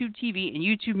 YouTube TV, and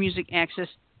YouTube music access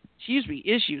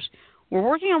issues. We're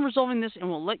working on resolving this and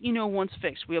we'll let you know once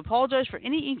fixed. We apologize for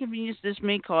any inconvenience this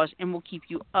may cause and we'll keep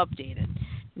you updated.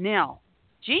 Now,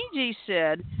 JJ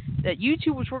said that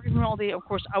YouTube was working all day. Of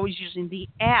course, I was using the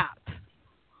app.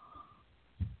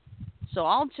 So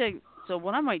I'll check. So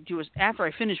what I might do is after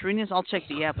I finish reading this, I'll check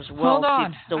the app as well. Hold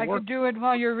on. I can do it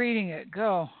while you're reading it.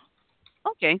 Go.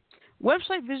 Okay.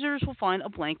 Website visitors will find a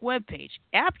blank web page.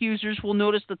 App users will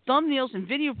notice the thumbnails and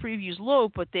video previews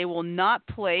load, but they will not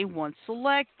play once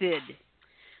selected.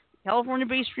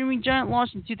 California-based streaming giant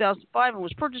launched in 2005 and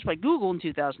was purchased by Google in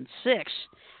 2006.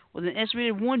 With an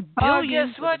estimated 1 billion...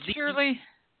 guess what, Shirley?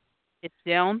 It's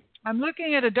down. I'm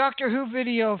looking at a Doctor Who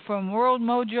video from World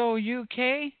Mojo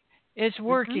UK. It's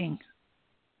working.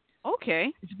 Mm-hmm.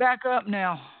 Okay. It's back up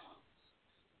now.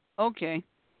 Okay.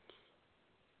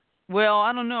 Well,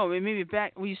 I don't know. It may be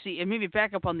back. It may be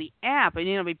back up on the app, and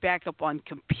it'll be back up on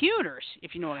computers,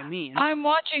 if you know what I mean. I'm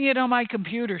watching it on my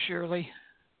computer, Shirley.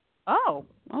 Oh,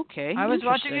 okay. I was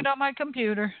watching it on my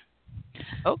computer.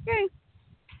 Okay.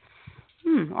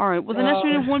 All right. With an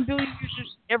estimated 1 billion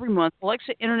users every month,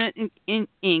 Alexa Internet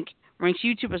Inc. ranks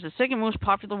YouTube as the second most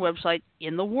popular website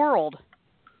in the world.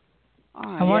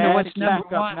 I wonder what's number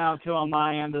back one up now too on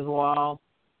my end as well.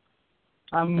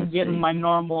 I'm getting my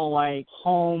normal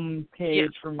home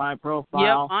page for my profile.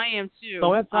 Yep, I am too.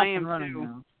 So it's up I am and running too.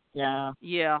 now. Yeah.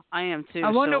 Yeah, I am too.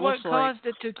 I wonder so what caused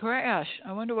it to crash.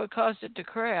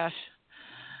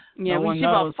 Yeah, no we see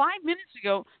knows. About 5 minutes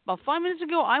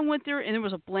ago, I went there and there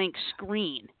was a blank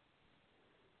screen.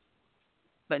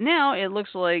 But now it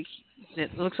looks like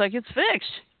it's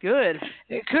fixed. Good.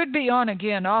 It could be on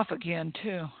again, off again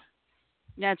too.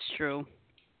 That's true.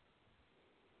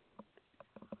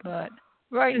 But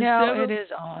right now it is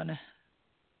on.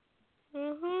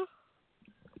 Mhm.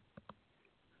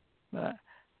 But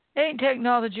ain't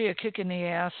technology a kick in the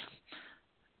ass?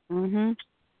 Mhm.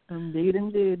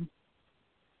 Indeed.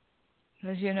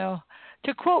 As you know,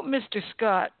 to quote Mr.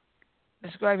 Scott,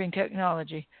 describing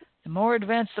technology, the more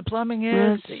advanced the plumbing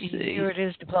is, the easier it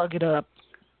is to plug it up.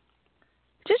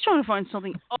 Just trying to find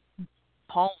something.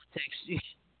 Politics.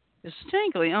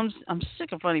 Distinctly, I'm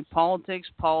sick of finding politics.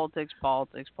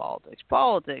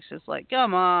 It's like,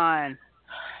 come on.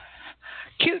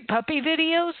 Cute puppy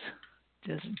videos?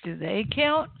 Do they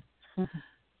count? It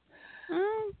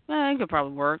could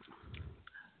probably work.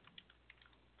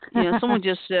 Yeah, someone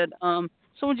just said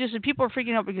people are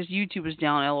freaking out because YouTube is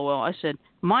down. LOL. I said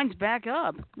mine's back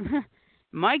up.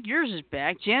 Mike, yours is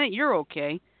back. Janet, you're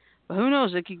okay. But who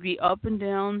knows? It could be up and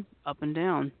down, up and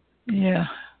down. Yeah.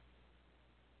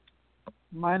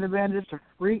 Might have been just a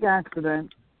freak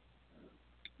accident.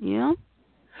 Yeah.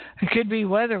 It could be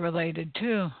weather related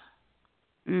too.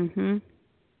 Mhm.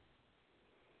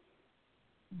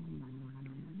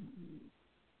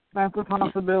 That's a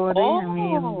possibility. I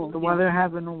mean, the weather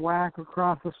has been whack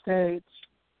across the states.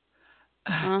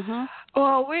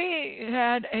 Well, we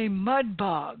had a mud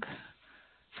bog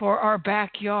for our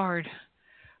backyard.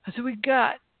 So we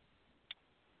got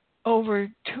over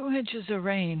 2 inches of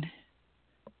rain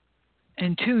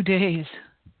in 2 days.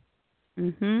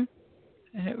 Mhm.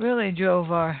 And it really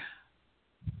drove our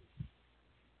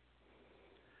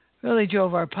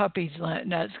puppies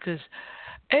nuts because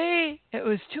A, it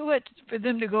was too wet for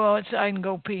them to go outside and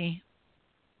go pee.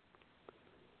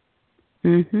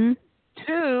 Mhm.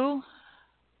 2,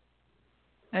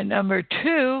 and number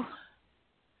 2,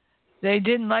 they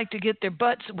didn't like to get their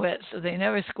butts wet, so they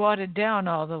never squatted down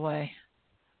all the way.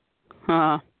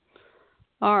 All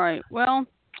right. Well,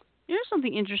 here's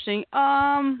something interesting.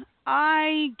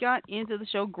 I got into the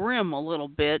show Grimm a little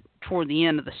bit toward the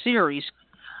end of the series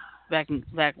back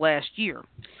last year.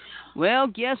 Well,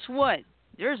 guess what?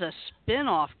 There's a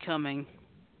spin-off coming.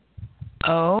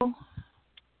 Oh?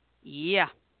 Yeah.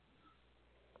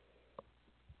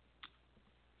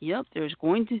 Yep, there's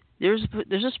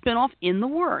a spin-off in the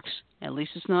works. At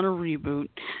least it's not a reboot.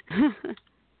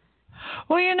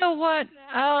 Well, you know what?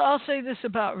 I'll say this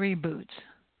about reboots.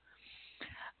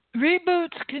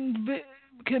 Reboots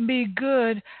can be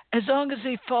good as long as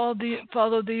they follow the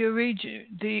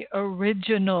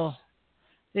original.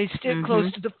 They stick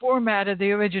close to the format of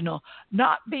the original,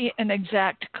 not be an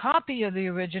exact copy of the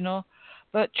original,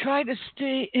 but try to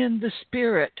stay in the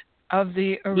spirit of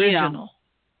the original.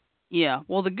 Yeah.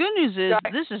 Well, the good news is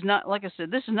this is not, like I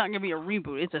said, this is not going to be a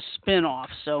reboot. It's a spin-off.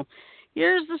 So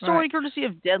here's the story courtesy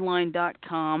of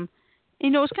Deadline.com. You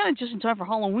know, it's kind of just in time for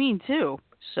Halloween, too.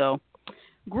 So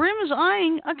Grimm is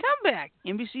eyeing a comeback.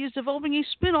 NBC is developing a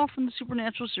spin-off from the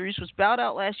Supernatural series, which bowed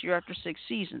out last year after 6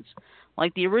 seasons.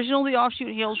 Like the original, the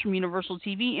offshoot hails from Universal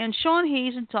TV and Sean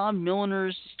Hayes and Tom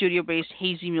Milliner's studio-based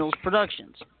Hazy Mills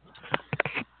Productions.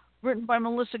 Written by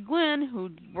Melissa Glenn,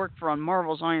 who worked on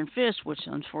Marvel's Iron Fist, which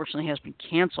unfortunately has been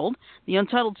canceled. The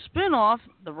untitled spin-off,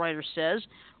 the writer says,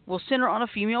 will center on a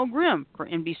female Grimm. For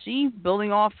NBC,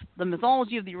 building off the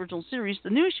mythology of the original series, the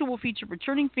new show will feature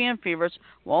returning fan favorites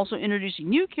while also introducing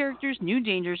new characters, new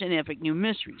dangers, and epic new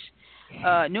mysteries.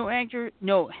 No actors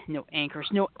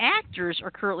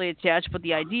are currently attached, but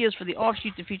the idea is for the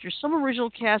offshoot to feature some original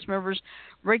cast members,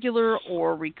 regular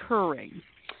or recurring.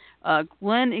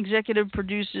 Glenn executive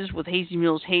produces with Hazy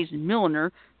Mills, Hayes, and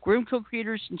Milliner. Grimm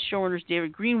co-creators and showrunners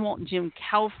David Greenwalt and Jim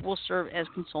Kauf will serve as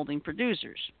consulting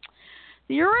producers.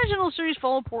 The original series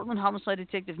followed Portland homicide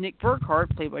detective Nick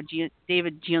Burkhart, played by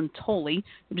David Giuntoli,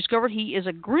 who discovered he is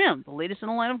a Grimm, the latest in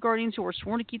a line of guardians who are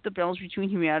sworn to keep the balance between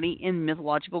humanity and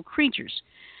mythological creatures.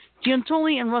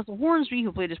 Giuntoli and Russell Hornsby,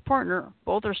 who played his partner,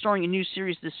 both are starring in new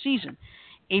series this season.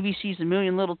 ABC's A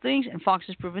Million Little Things and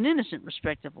Fox's Proven Innocent,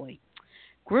 respectively.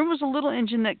 Grimm was a little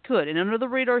engine that could, an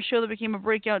under-the-radar show that became a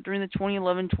breakout during the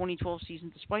 2011-2012 season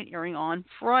despite airing on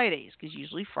Fridays, because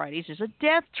usually Fridays is a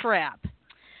death trap.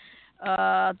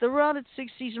 Throughout its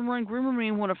 6-season run, Grimm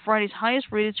remained one of Friday's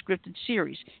highest-rated scripted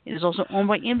series. It is also owned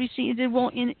by NBC and did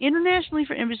well internationally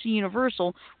for NBC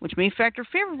Universal, which may factor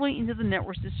favorably into the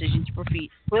network's decision to proceed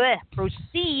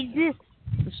the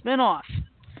spinoff.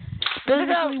 This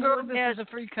is a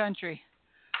free country.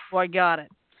 Oh, I got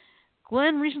it.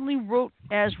 Glenn recently wrote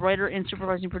as writer and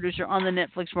supervising producer on the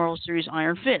Netflix Marvel series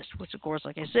Iron Fist, which, of course,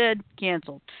 like I said,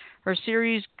 canceled. Her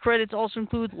series credits also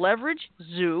include Leverage,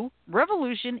 Zoo,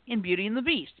 Revolution, and Beauty and the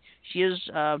Beast. She is,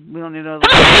 we don't need another...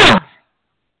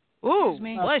 Ooh,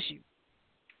 bless you.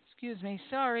 Excuse me,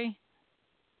 sorry.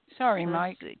 Sorry,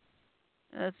 Mike.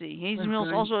 Let's see. Hazy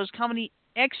Mills also has comedy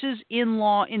X's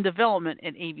In-Law in development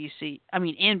at NBC,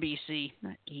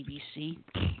 not ABC.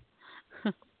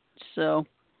 So...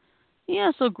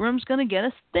 yeah, so Grimm's going to get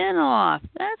a spin-off.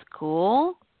 That's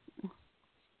cool.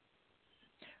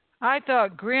 I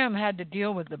thought Grimm had to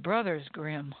deal with the brothers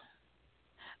Grimm.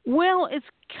 Well, it's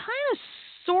kind of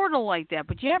sort of like that,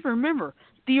 but you have to remember,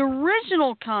 the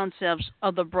original concepts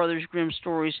of the Brothers Grimm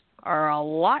stories are a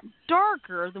lot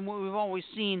darker than what we've always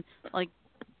seen, like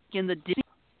in the Disney.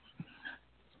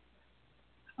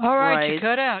 All right, you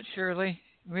cut out, Shirley.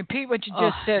 Repeat what you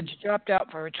just said. You dropped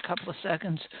out for a couple of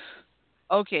seconds.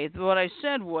 Okay, what I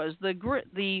said was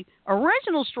the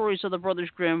original stories of the Brothers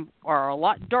Grimm are a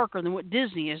lot darker than what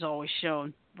Disney has always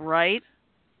shown, right?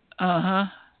 Uh-huh.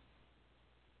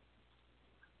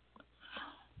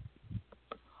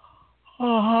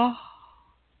 Uh-huh.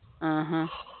 Uh-huh.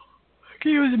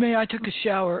 Excuse me, I took a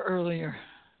shower earlier.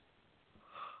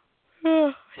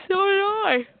 So did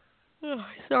I. Oh,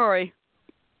 sorry.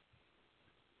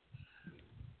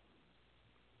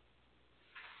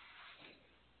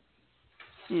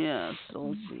 Yeah, so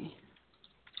let's see.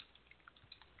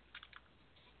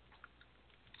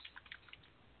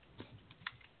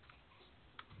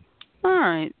 All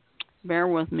right. Bear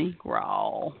with me.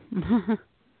 Growl.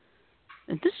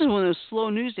 And this is one of those slow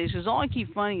news days because all I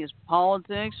keep finding is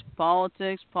politics.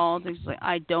 It's like,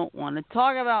 I don't want to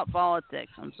talk about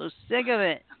politics. I'm so sick of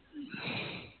it.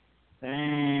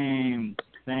 Same.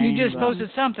 You just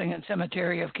posted something in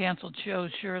Cemetery of Canceled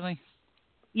Shows, Shirley.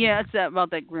 Yeah, it's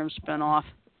about that Grimm spinoff.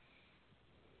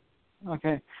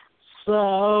 Okay,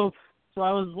 so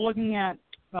I was looking at,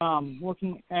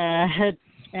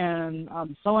 and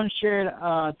someone shared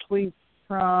a tweet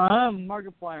from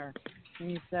Markiplier,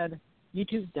 and he said,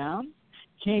 "YouTube's down?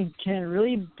 Can it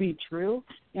really be true?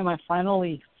 Am I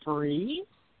finally free?"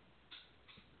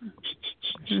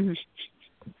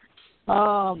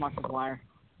 Oh, Markiplier.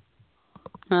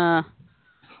 Well,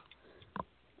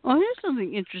 here's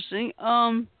something interesting.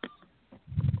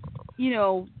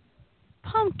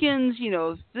 Pumpkins,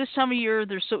 this time of year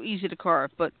they're so easy to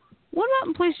carve, but what about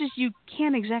in places you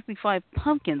can't exactly find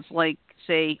pumpkins, like,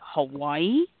 say,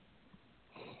 Hawaii?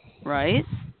 Right?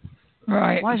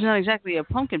 Right. Hawaii's not exactly a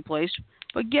pumpkin place,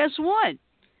 but guess what?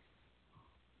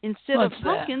 Instead What's of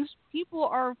pumpkins, people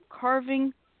are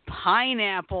carving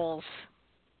pineapples.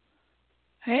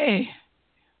 Hey.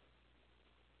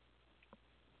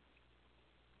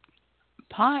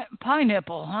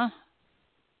 Pineapple, huh?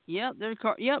 Yeah,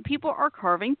 people are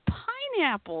carving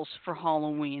pineapples for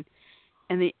Halloween,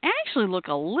 and they actually look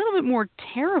a little bit more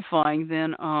terrifying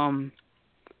than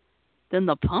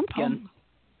the pumpkin.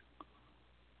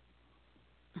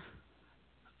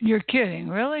 You're kidding,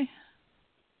 really?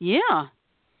 Yeah.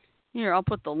 Here, I'll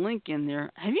put the link in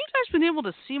there. Have you guys been able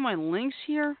to see my links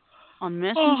here on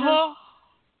Messenger? Uh-huh.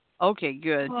 Okay,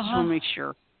 good. Just want to make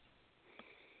sure.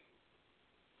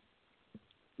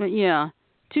 But yeah,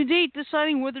 to date,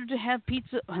 deciding whether to have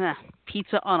pizza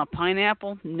on a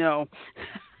pineapple? No.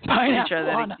 Pineapple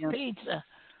on a pizza.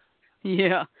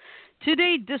 Yeah. To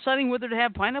date, deciding whether to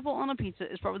have pineapple on a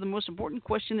pizza is probably the most important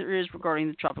question there is regarding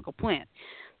the tropical plant.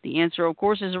 The answer, of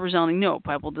course, is a resounding no.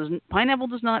 Pineapple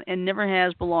does not and never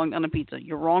has belonged on a pizza.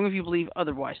 You're wrong if you believe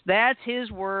otherwise. That's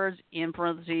his words in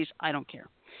parentheses. I don't care.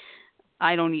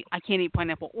 I can't eat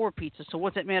pineapple or pizza, so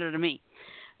what's that matter to me?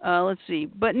 Let's see.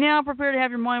 But now prepare to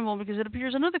have your mind blown because it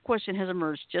appears another question has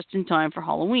emerged just in time for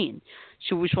Halloween.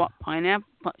 Should we swap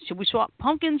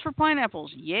pumpkins for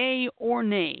pineapples? Yay or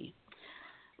nay?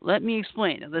 Let me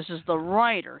explain. Now, this is the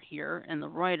writer here, and the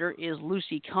writer is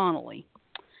Lucy Connolly.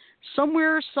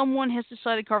 Somewhere, someone has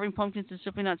decided carving pumpkins is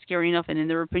simply not scary enough, and in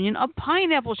their opinion, a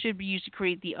pineapple should be used to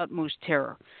create the utmost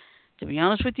terror. To be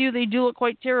honest with you, they do look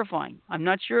quite terrifying. I'm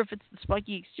not sure if it's the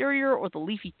spiky exterior or the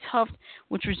leafy tuft,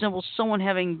 which resembles someone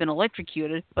having been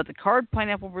electrocuted, but the carved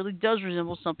pineapple really does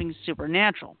resemble something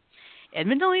supernatural.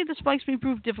 Admittedly, the spikes may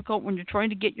prove difficult when you're trying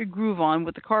to get your groove on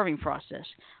with the carving process.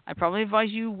 I probably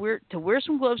advise you to wear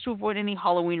some gloves to avoid any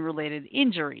Halloween-related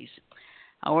injuries.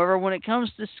 However, when it comes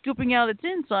to scooping out its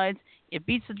insides, it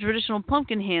beats the traditional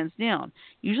pumpkin hands down.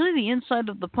 Usually the inside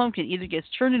of the pumpkin either gets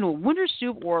turned into a winter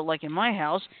soup or, like in my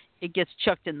house, it gets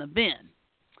chucked in the bin.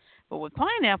 But with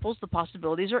pineapples, the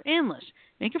possibilities are endless.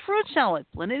 Make a fruit salad,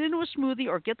 blend it into a smoothie,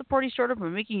 or get the party started by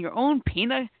making your own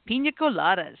pina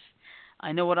coladas.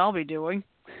 I know what I'll be doing.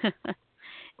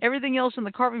 Everything else in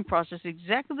the carving process is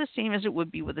exactly the same as it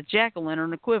would be with a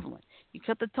jack-o'-lantern equivalent. You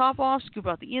cut the top off, scoop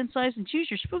out the insides, and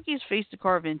choose your spookiest face to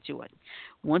carve into it.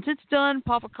 Once it's done,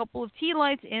 pop a couple of tea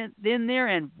lights in there,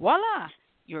 and voila!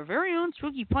 Your very own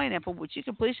spooky pineapple, which you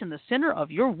can place in the center of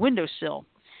your windowsill.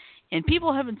 And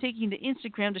people have been taking to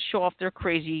Instagram to show off their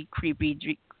crazy,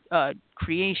 creepy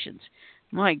creations.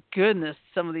 My goodness,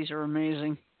 some of these are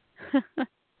amazing.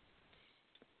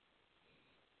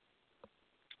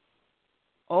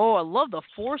 Oh, I love the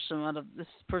foursome out of this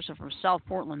person from South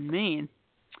Portland, Maine.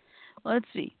 Let's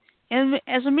see. And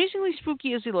as amazingly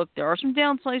spooky as they look, there are some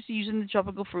downsides to using the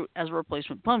tropical fruit as a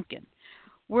replacement pumpkin.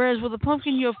 Whereas with a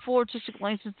pumpkin, you have full artistic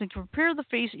license and can prepare the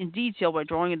face in detail by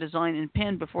drawing a design in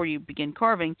pen before you begin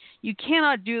carving, you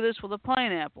cannot do this with a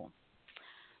pineapple.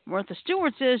 Martha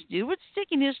Stewart says, due to its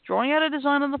stickiness, drawing out a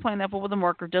design on the pineapple with a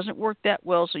marker doesn't work that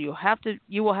well, so you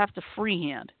will have to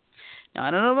freehand. Now,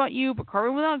 I don't know about you, but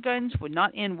carving without guidance would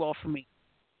not end well for me.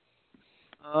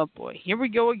 Oh, boy. Here we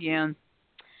go again.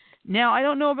 Now, I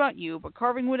don't know about you, but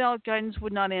carving without guidance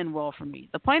would not end well for me.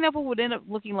 The pineapple would end up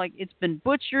looking like it's been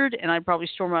butchered, and I'd probably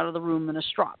storm out of the room in a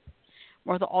strop.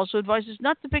 Martha also advises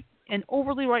not to pick an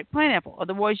overly ripe pineapple,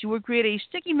 otherwise you would create a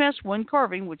sticky mess when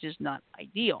carving, which is not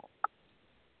ideal.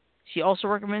 She also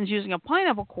recommends using a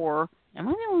pineapple corer. Am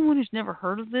I the only one who's never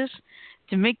heard of this?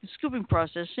 To make the scooping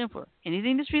process simpler.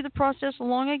 Anything to speed the process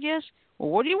along, I guess? Well,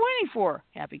 what are you waiting for?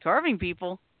 Happy carving,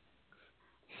 people.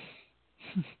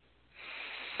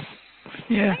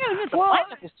 Yeah. I gotta admit, the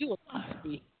pineapples do look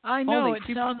crispy. I know, it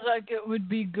sounds like it would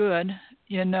be good,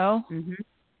 you know? Mm-hmm.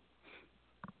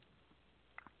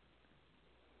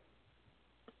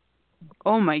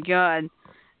 Oh, my God.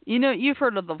 You know, you've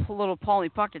heard of the little Polly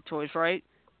Pocket toys, right?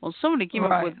 Well, somebody came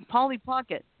up with Polly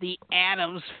Pocket, the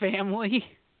Addams Family.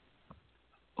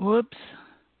 Whoops.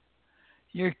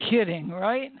 You're kidding,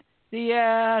 right? The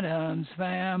Addams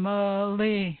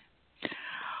Family.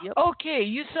 Yep. Okay,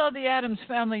 you saw the Addams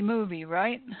Family movie,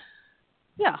 right?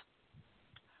 Yeah.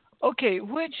 Okay,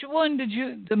 which one did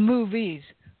you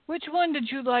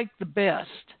like the best?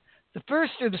 The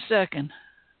first or the second?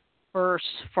 First,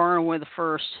 far and away the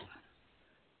first.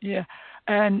 Yeah.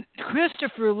 And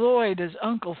Christopher Lloyd as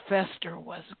Uncle Fester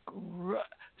was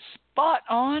spot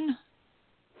on.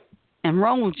 And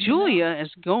Raul Julia as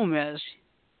Gomez.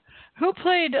 Who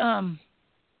played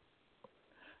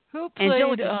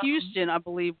Angelica Houston, I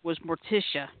believe, was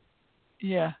Morticia.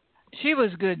 Yeah, she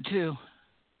was good too.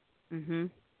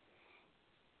 Mhm.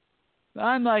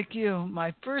 I'm like you.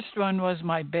 My first one was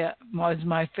my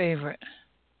favorite.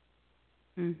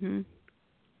 Mhm.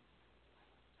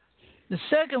 The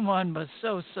second one was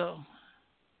so.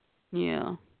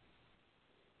 Yeah.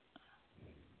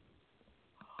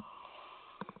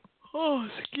 Oh,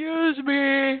 excuse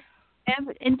me. And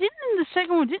didn't in the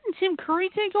second one, didn't Tim Curry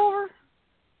take over?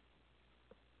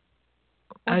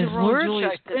 As Lurch,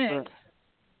 I think.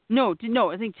 No.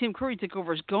 I think Tim Curry took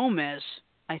over as Gomez.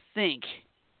 I think.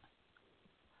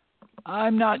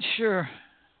 I'm not sure.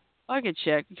 I could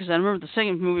check because I remember the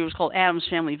second movie was called Addams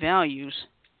Family Values.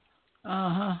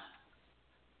 Uh-huh.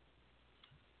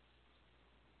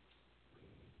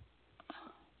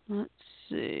 Let's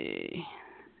see.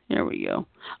 There we go.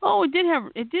 Oh, it did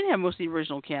have most of the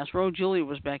original cast. Raul Julia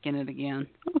was back in it again.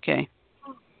 Okay.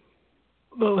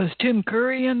 But was Tim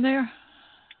Curry in there?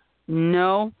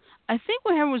 No. I think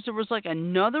what happened was there was like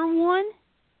another one.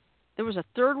 There was a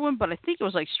third one, but I think it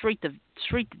was like straight to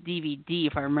DVD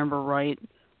if I remember right,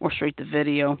 or straight to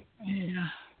video. Yeah.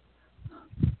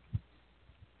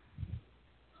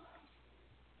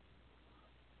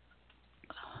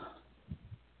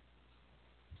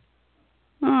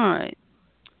 All right.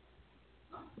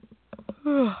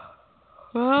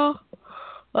 Well,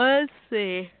 let's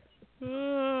see.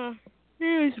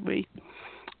 Excuse me.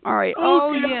 All right.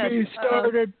 Oh, get yes. me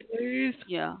started, please.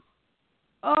 Yeah.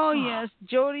 Oh, yes.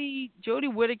 Jodie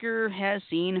Whittaker has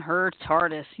seen her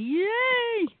TARDIS.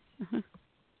 Yay!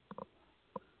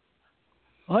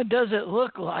 What does it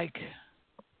look like?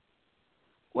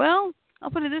 Well, I'll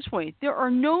put it this way. There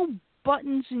are no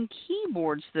buttons and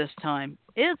keyboards this time.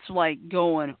 It's like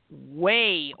going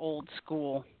way old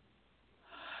school.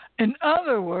 In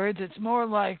other words, it's more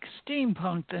like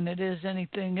steampunk than it is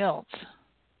anything else.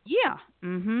 Yeah.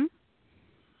 Mm-hmm.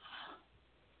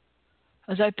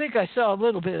 As I think I saw a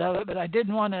little bit of it, but I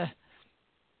didn't want to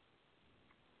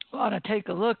take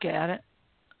a look at it.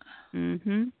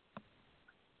 Mm-hmm.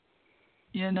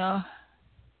 You know.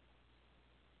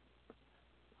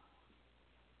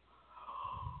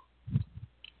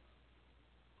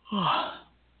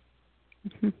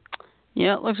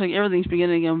 Yeah, it looks like everything's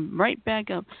beginning to come right back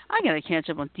up. I gotta catch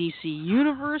up on DC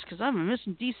Universe because I've been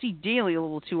missing DC Daily a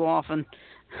little too often.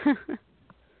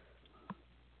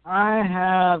 I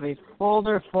have a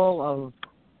folder full of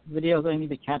videos I need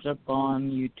to catch up on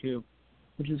YouTube,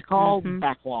 which is called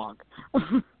Backlog.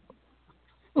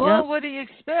 Well, what do you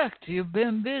expect? You've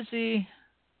been busy.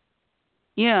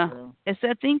 Yeah, it's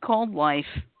that thing called life.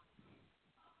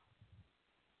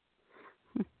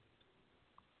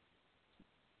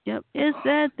 Yep, it's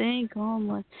that thing called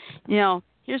life. Now,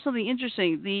 here's something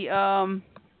interesting. The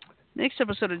next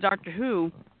episode of Doctor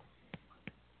Who,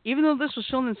 even though this was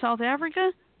filmed in South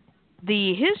Africa,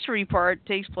 the history part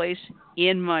takes place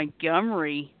in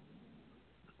Montgomery.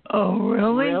 Oh,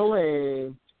 really?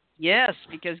 Really? Yes,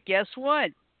 because guess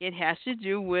what? It has to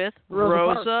do with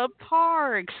Rosa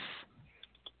Parks.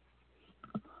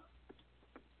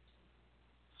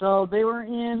 So they were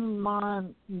in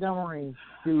Montgomery.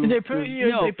 They probably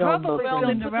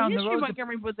filmed around the Rosa.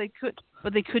 Montgomery, but they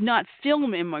could not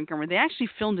film in Montgomery. They actually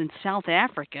filmed in South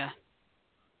Africa.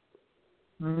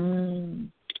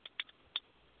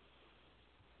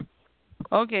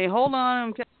 Okay, hold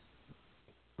on.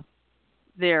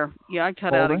 There. Yeah, I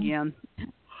cut out again.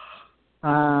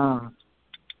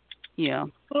 Yeah.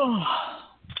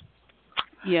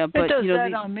 Yeah, but it does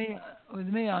that on me with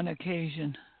me on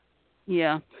occasion.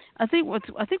 Yeah, I think what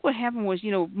happened was,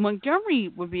 Montgomery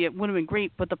would have been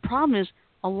great, but the problem is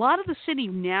a lot of the city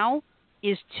now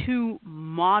is too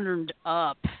moderned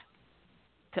up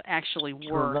to actually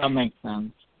work. Sure, that makes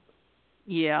sense.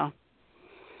 Yeah,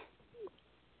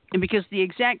 and because the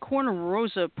exact corner where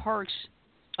Rosa Parks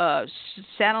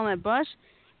sat on that bus,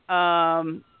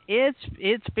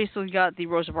 it's basically got the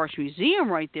Rosa Parks Museum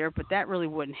right there, but that really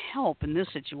wouldn't help in this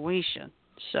situation.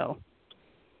 So.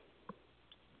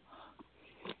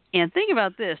 And think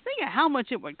about this. Think of how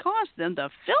much it would cost them to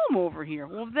film over here.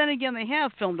 Well, then again, they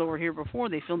have filmed over here before.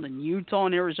 They filmed in Utah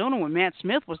and Arizona when Matt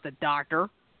Smith was the doctor.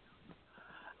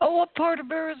 Oh, what part of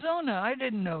Arizona? I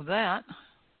didn't know that.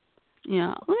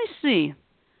 Yeah, let me see.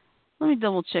 Let me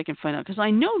double check and find out. Because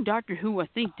I know Doctor Who, I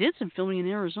think, did some filming in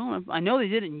Arizona. I know they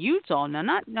did it in Utah.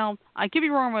 Now, I could be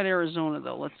wrong about Arizona,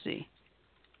 though. Let's see.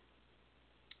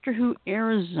 Doctor Who,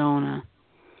 Arizona.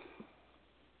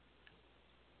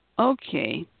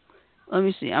 Okay. Let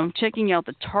me see. I'm checking out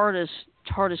the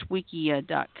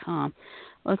TARDISwiki.com.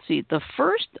 Let's see.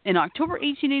 In October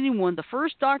 1881, the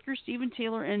first Dr. Stephen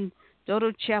Taylor and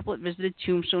Dodo Chaplet visited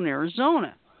Tombstone,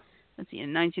 Arizona. Let's see.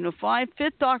 In 1905,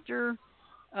 fifth Doctor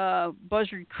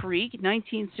Buzzard Creek.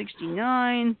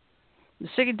 1969, the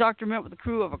second Doctor met with the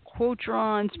crew of a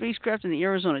Quotron spacecraft in the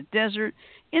Arizona desert.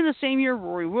 In the same year,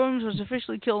 Rory Williams was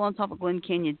officially killed on top of Glen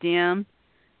Canyon Dam.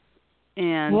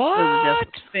 And what? So the death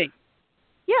of space.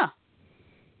 Yeah.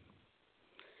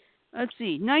 Let's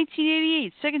see.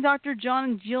 1988, second Doctor John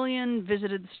and Jillian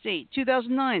visited the state.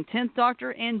 2009, 10th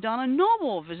Doctor and Donna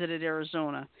Noble visited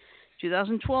Arizona.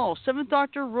 2012, 7th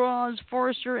Doctor Roz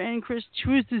Forrester and Chris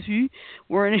Trustee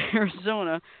were in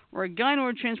Arizona, where a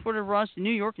gynoid transported Roz to New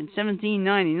York in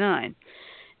 1799.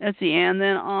 Let's see. And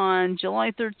then on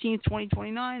July 13th,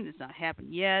 2029, it's not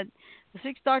happened yet, the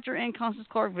 6th Doctor and Constance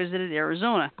Clark visited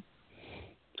Arizona.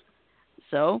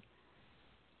 So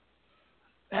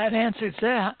that answers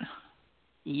that.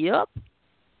 Yep.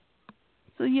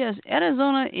 So yes,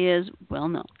 Arizona is well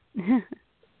known.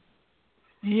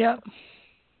 Yep.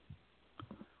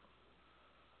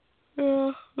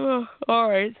 All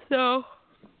right. So,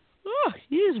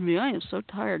 excuse me, I am so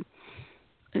tired.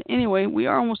 Anyway, we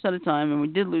are almost out of time, and we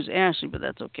did lose Ashley, but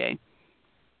that's okay.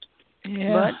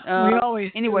 Yeah. But we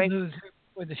always anyway lose her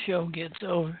before the show gets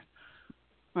over.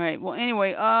 All right. Well,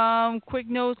 anyway, quick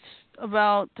notes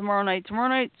about tomorrow night. Tomorrow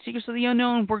night, Secrets of the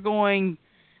Unknown. We're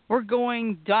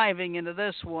going diving into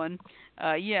this one.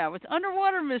 With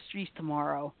underwater mysteries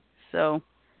tomorrow. So,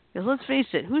 because let's face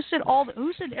it, who said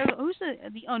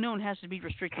the unknown has to be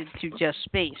restricted to just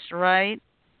space, right?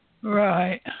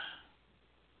 Right.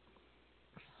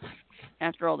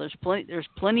 After all, there's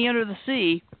plenty under the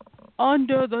sea.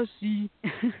 Under the sea.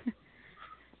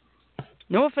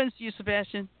 No offense to you,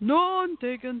 Sebastian. None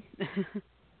taken.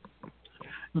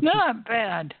 Not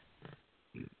bad.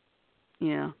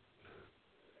 Yeah.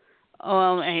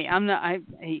 Hey, I'm not.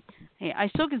 I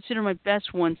still consider my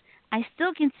best ones. I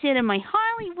still consider my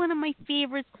Harley one of my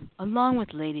favorites, along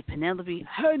with Lady Penelope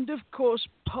and of course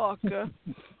Parker.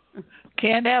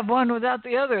 Can't have one without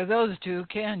the other of those two,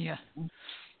 can you?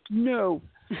 No.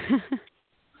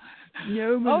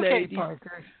 No, my okay, lady.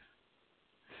 Parker.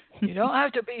 You don't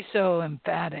have to be so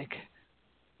emphatic.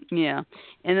 Yeah.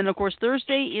 And then, of course,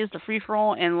 Thursday is the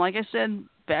free-for-all. And like I said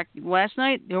back last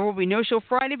night, there will be no show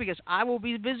Friday because I will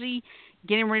be busy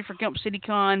getting ready for Gump City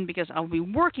Con because I'll be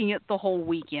working it the whole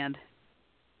weekend.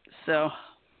 So.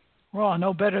 Well,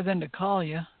 no better than to call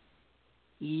you.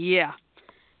 Yeah.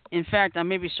 In fact, I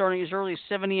may be starting as early as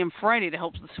 7 a.m. Friday to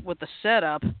help with the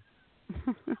setup.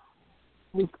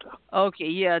 Okay,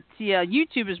 yeah.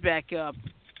 YouTube is back up.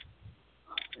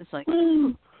 It's like...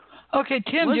 Okay,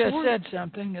 Tim said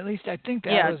something. At least I think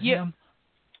that was him.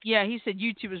 Yeah, he said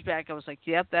YouTube is back. I was like,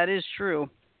 yep, that is true.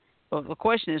 But the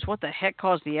question is, what the heck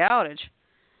caused the outage?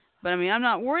 But, I mean, I'm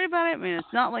not worried about it. I mean,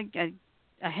 it's not like I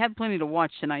had plenty to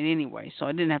watch tonight anyway, so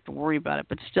I didn't have to worry about it.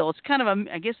 But still, it's kind of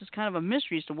I guess it's kind of a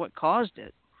mystery as to what caused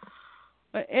it.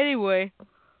 But anyway,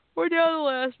 we're down to the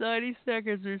last 90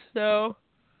 seconds or so.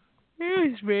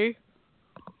 Excuse me.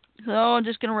 So I'm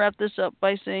just going to wrap this up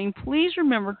by saying, please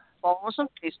remember to follow us on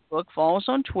Facebook, follow us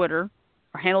on Twitter.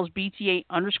 Our handle is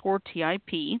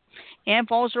BTA_TIP. And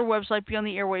follow us on our website,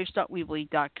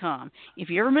 beyondtheairwaves.weebly.com. If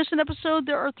you ever miss an episode,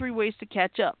 there are 3 ways to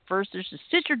catch up. First, there's the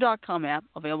Stitcher.com app,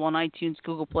 available on iTunes,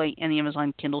 Google Play, and the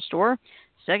Amazon Kindle store.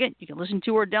 Second, you can listen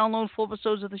to or download full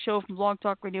episodes of the show from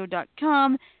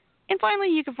blogtalkradio.com. And finally,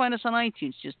 you can find us on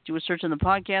iTunes. Just do a search on the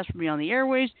podcast for Beyond the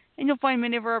Airwaves, and you'll find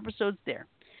many of our episodes there.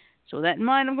 So with that in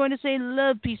mind, I'm going to say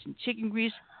love, peace, and chicken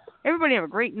grease. Everybody have a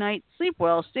great night. Sleep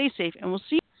well, stay safe, and we'll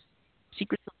see you.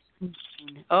 Secrets of the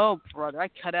Unknown. Oh, brother, I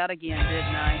cut out again,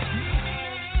 didn't I?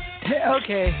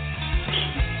 Okay.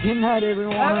 Good night,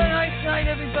 everyone. Have a nice night,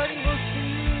 everybody. We'll see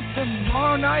you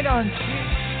tomorrow night on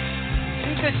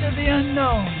Secrets of the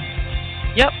Unknown.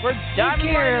 Yep, we're diving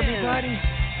Take care, right in. everybody.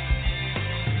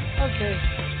 Okay.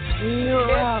 See you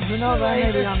around. Who knows, I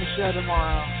may be on the show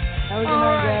tomorrow. Have a good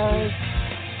night, guys.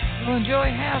 We'll enjoy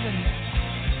having you.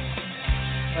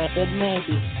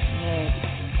 Maybe.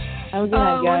 Have a good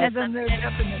night, guys.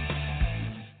 Definite.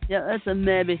 Yeah, that's a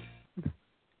maybe.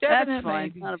 Definite That's fine.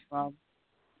 maybe. Not a problem.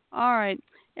 All right.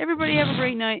 Everybody have a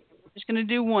great night. Just going to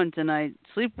do one tonight.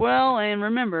 Sleep well, and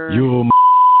remember...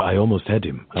 I almost had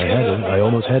him. I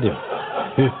almost had him.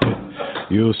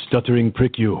 You stuttering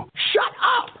prick, you. Shut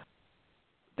up!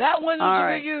 That one's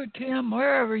for you, Tim,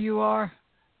 wherever you are.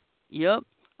 Yep.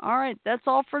 All right. That's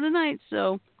all for tonight.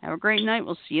 So have a great night.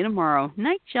 We'll see you tomorrow.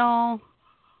 Night, y'all.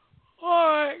 All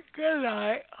right. Good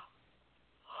night.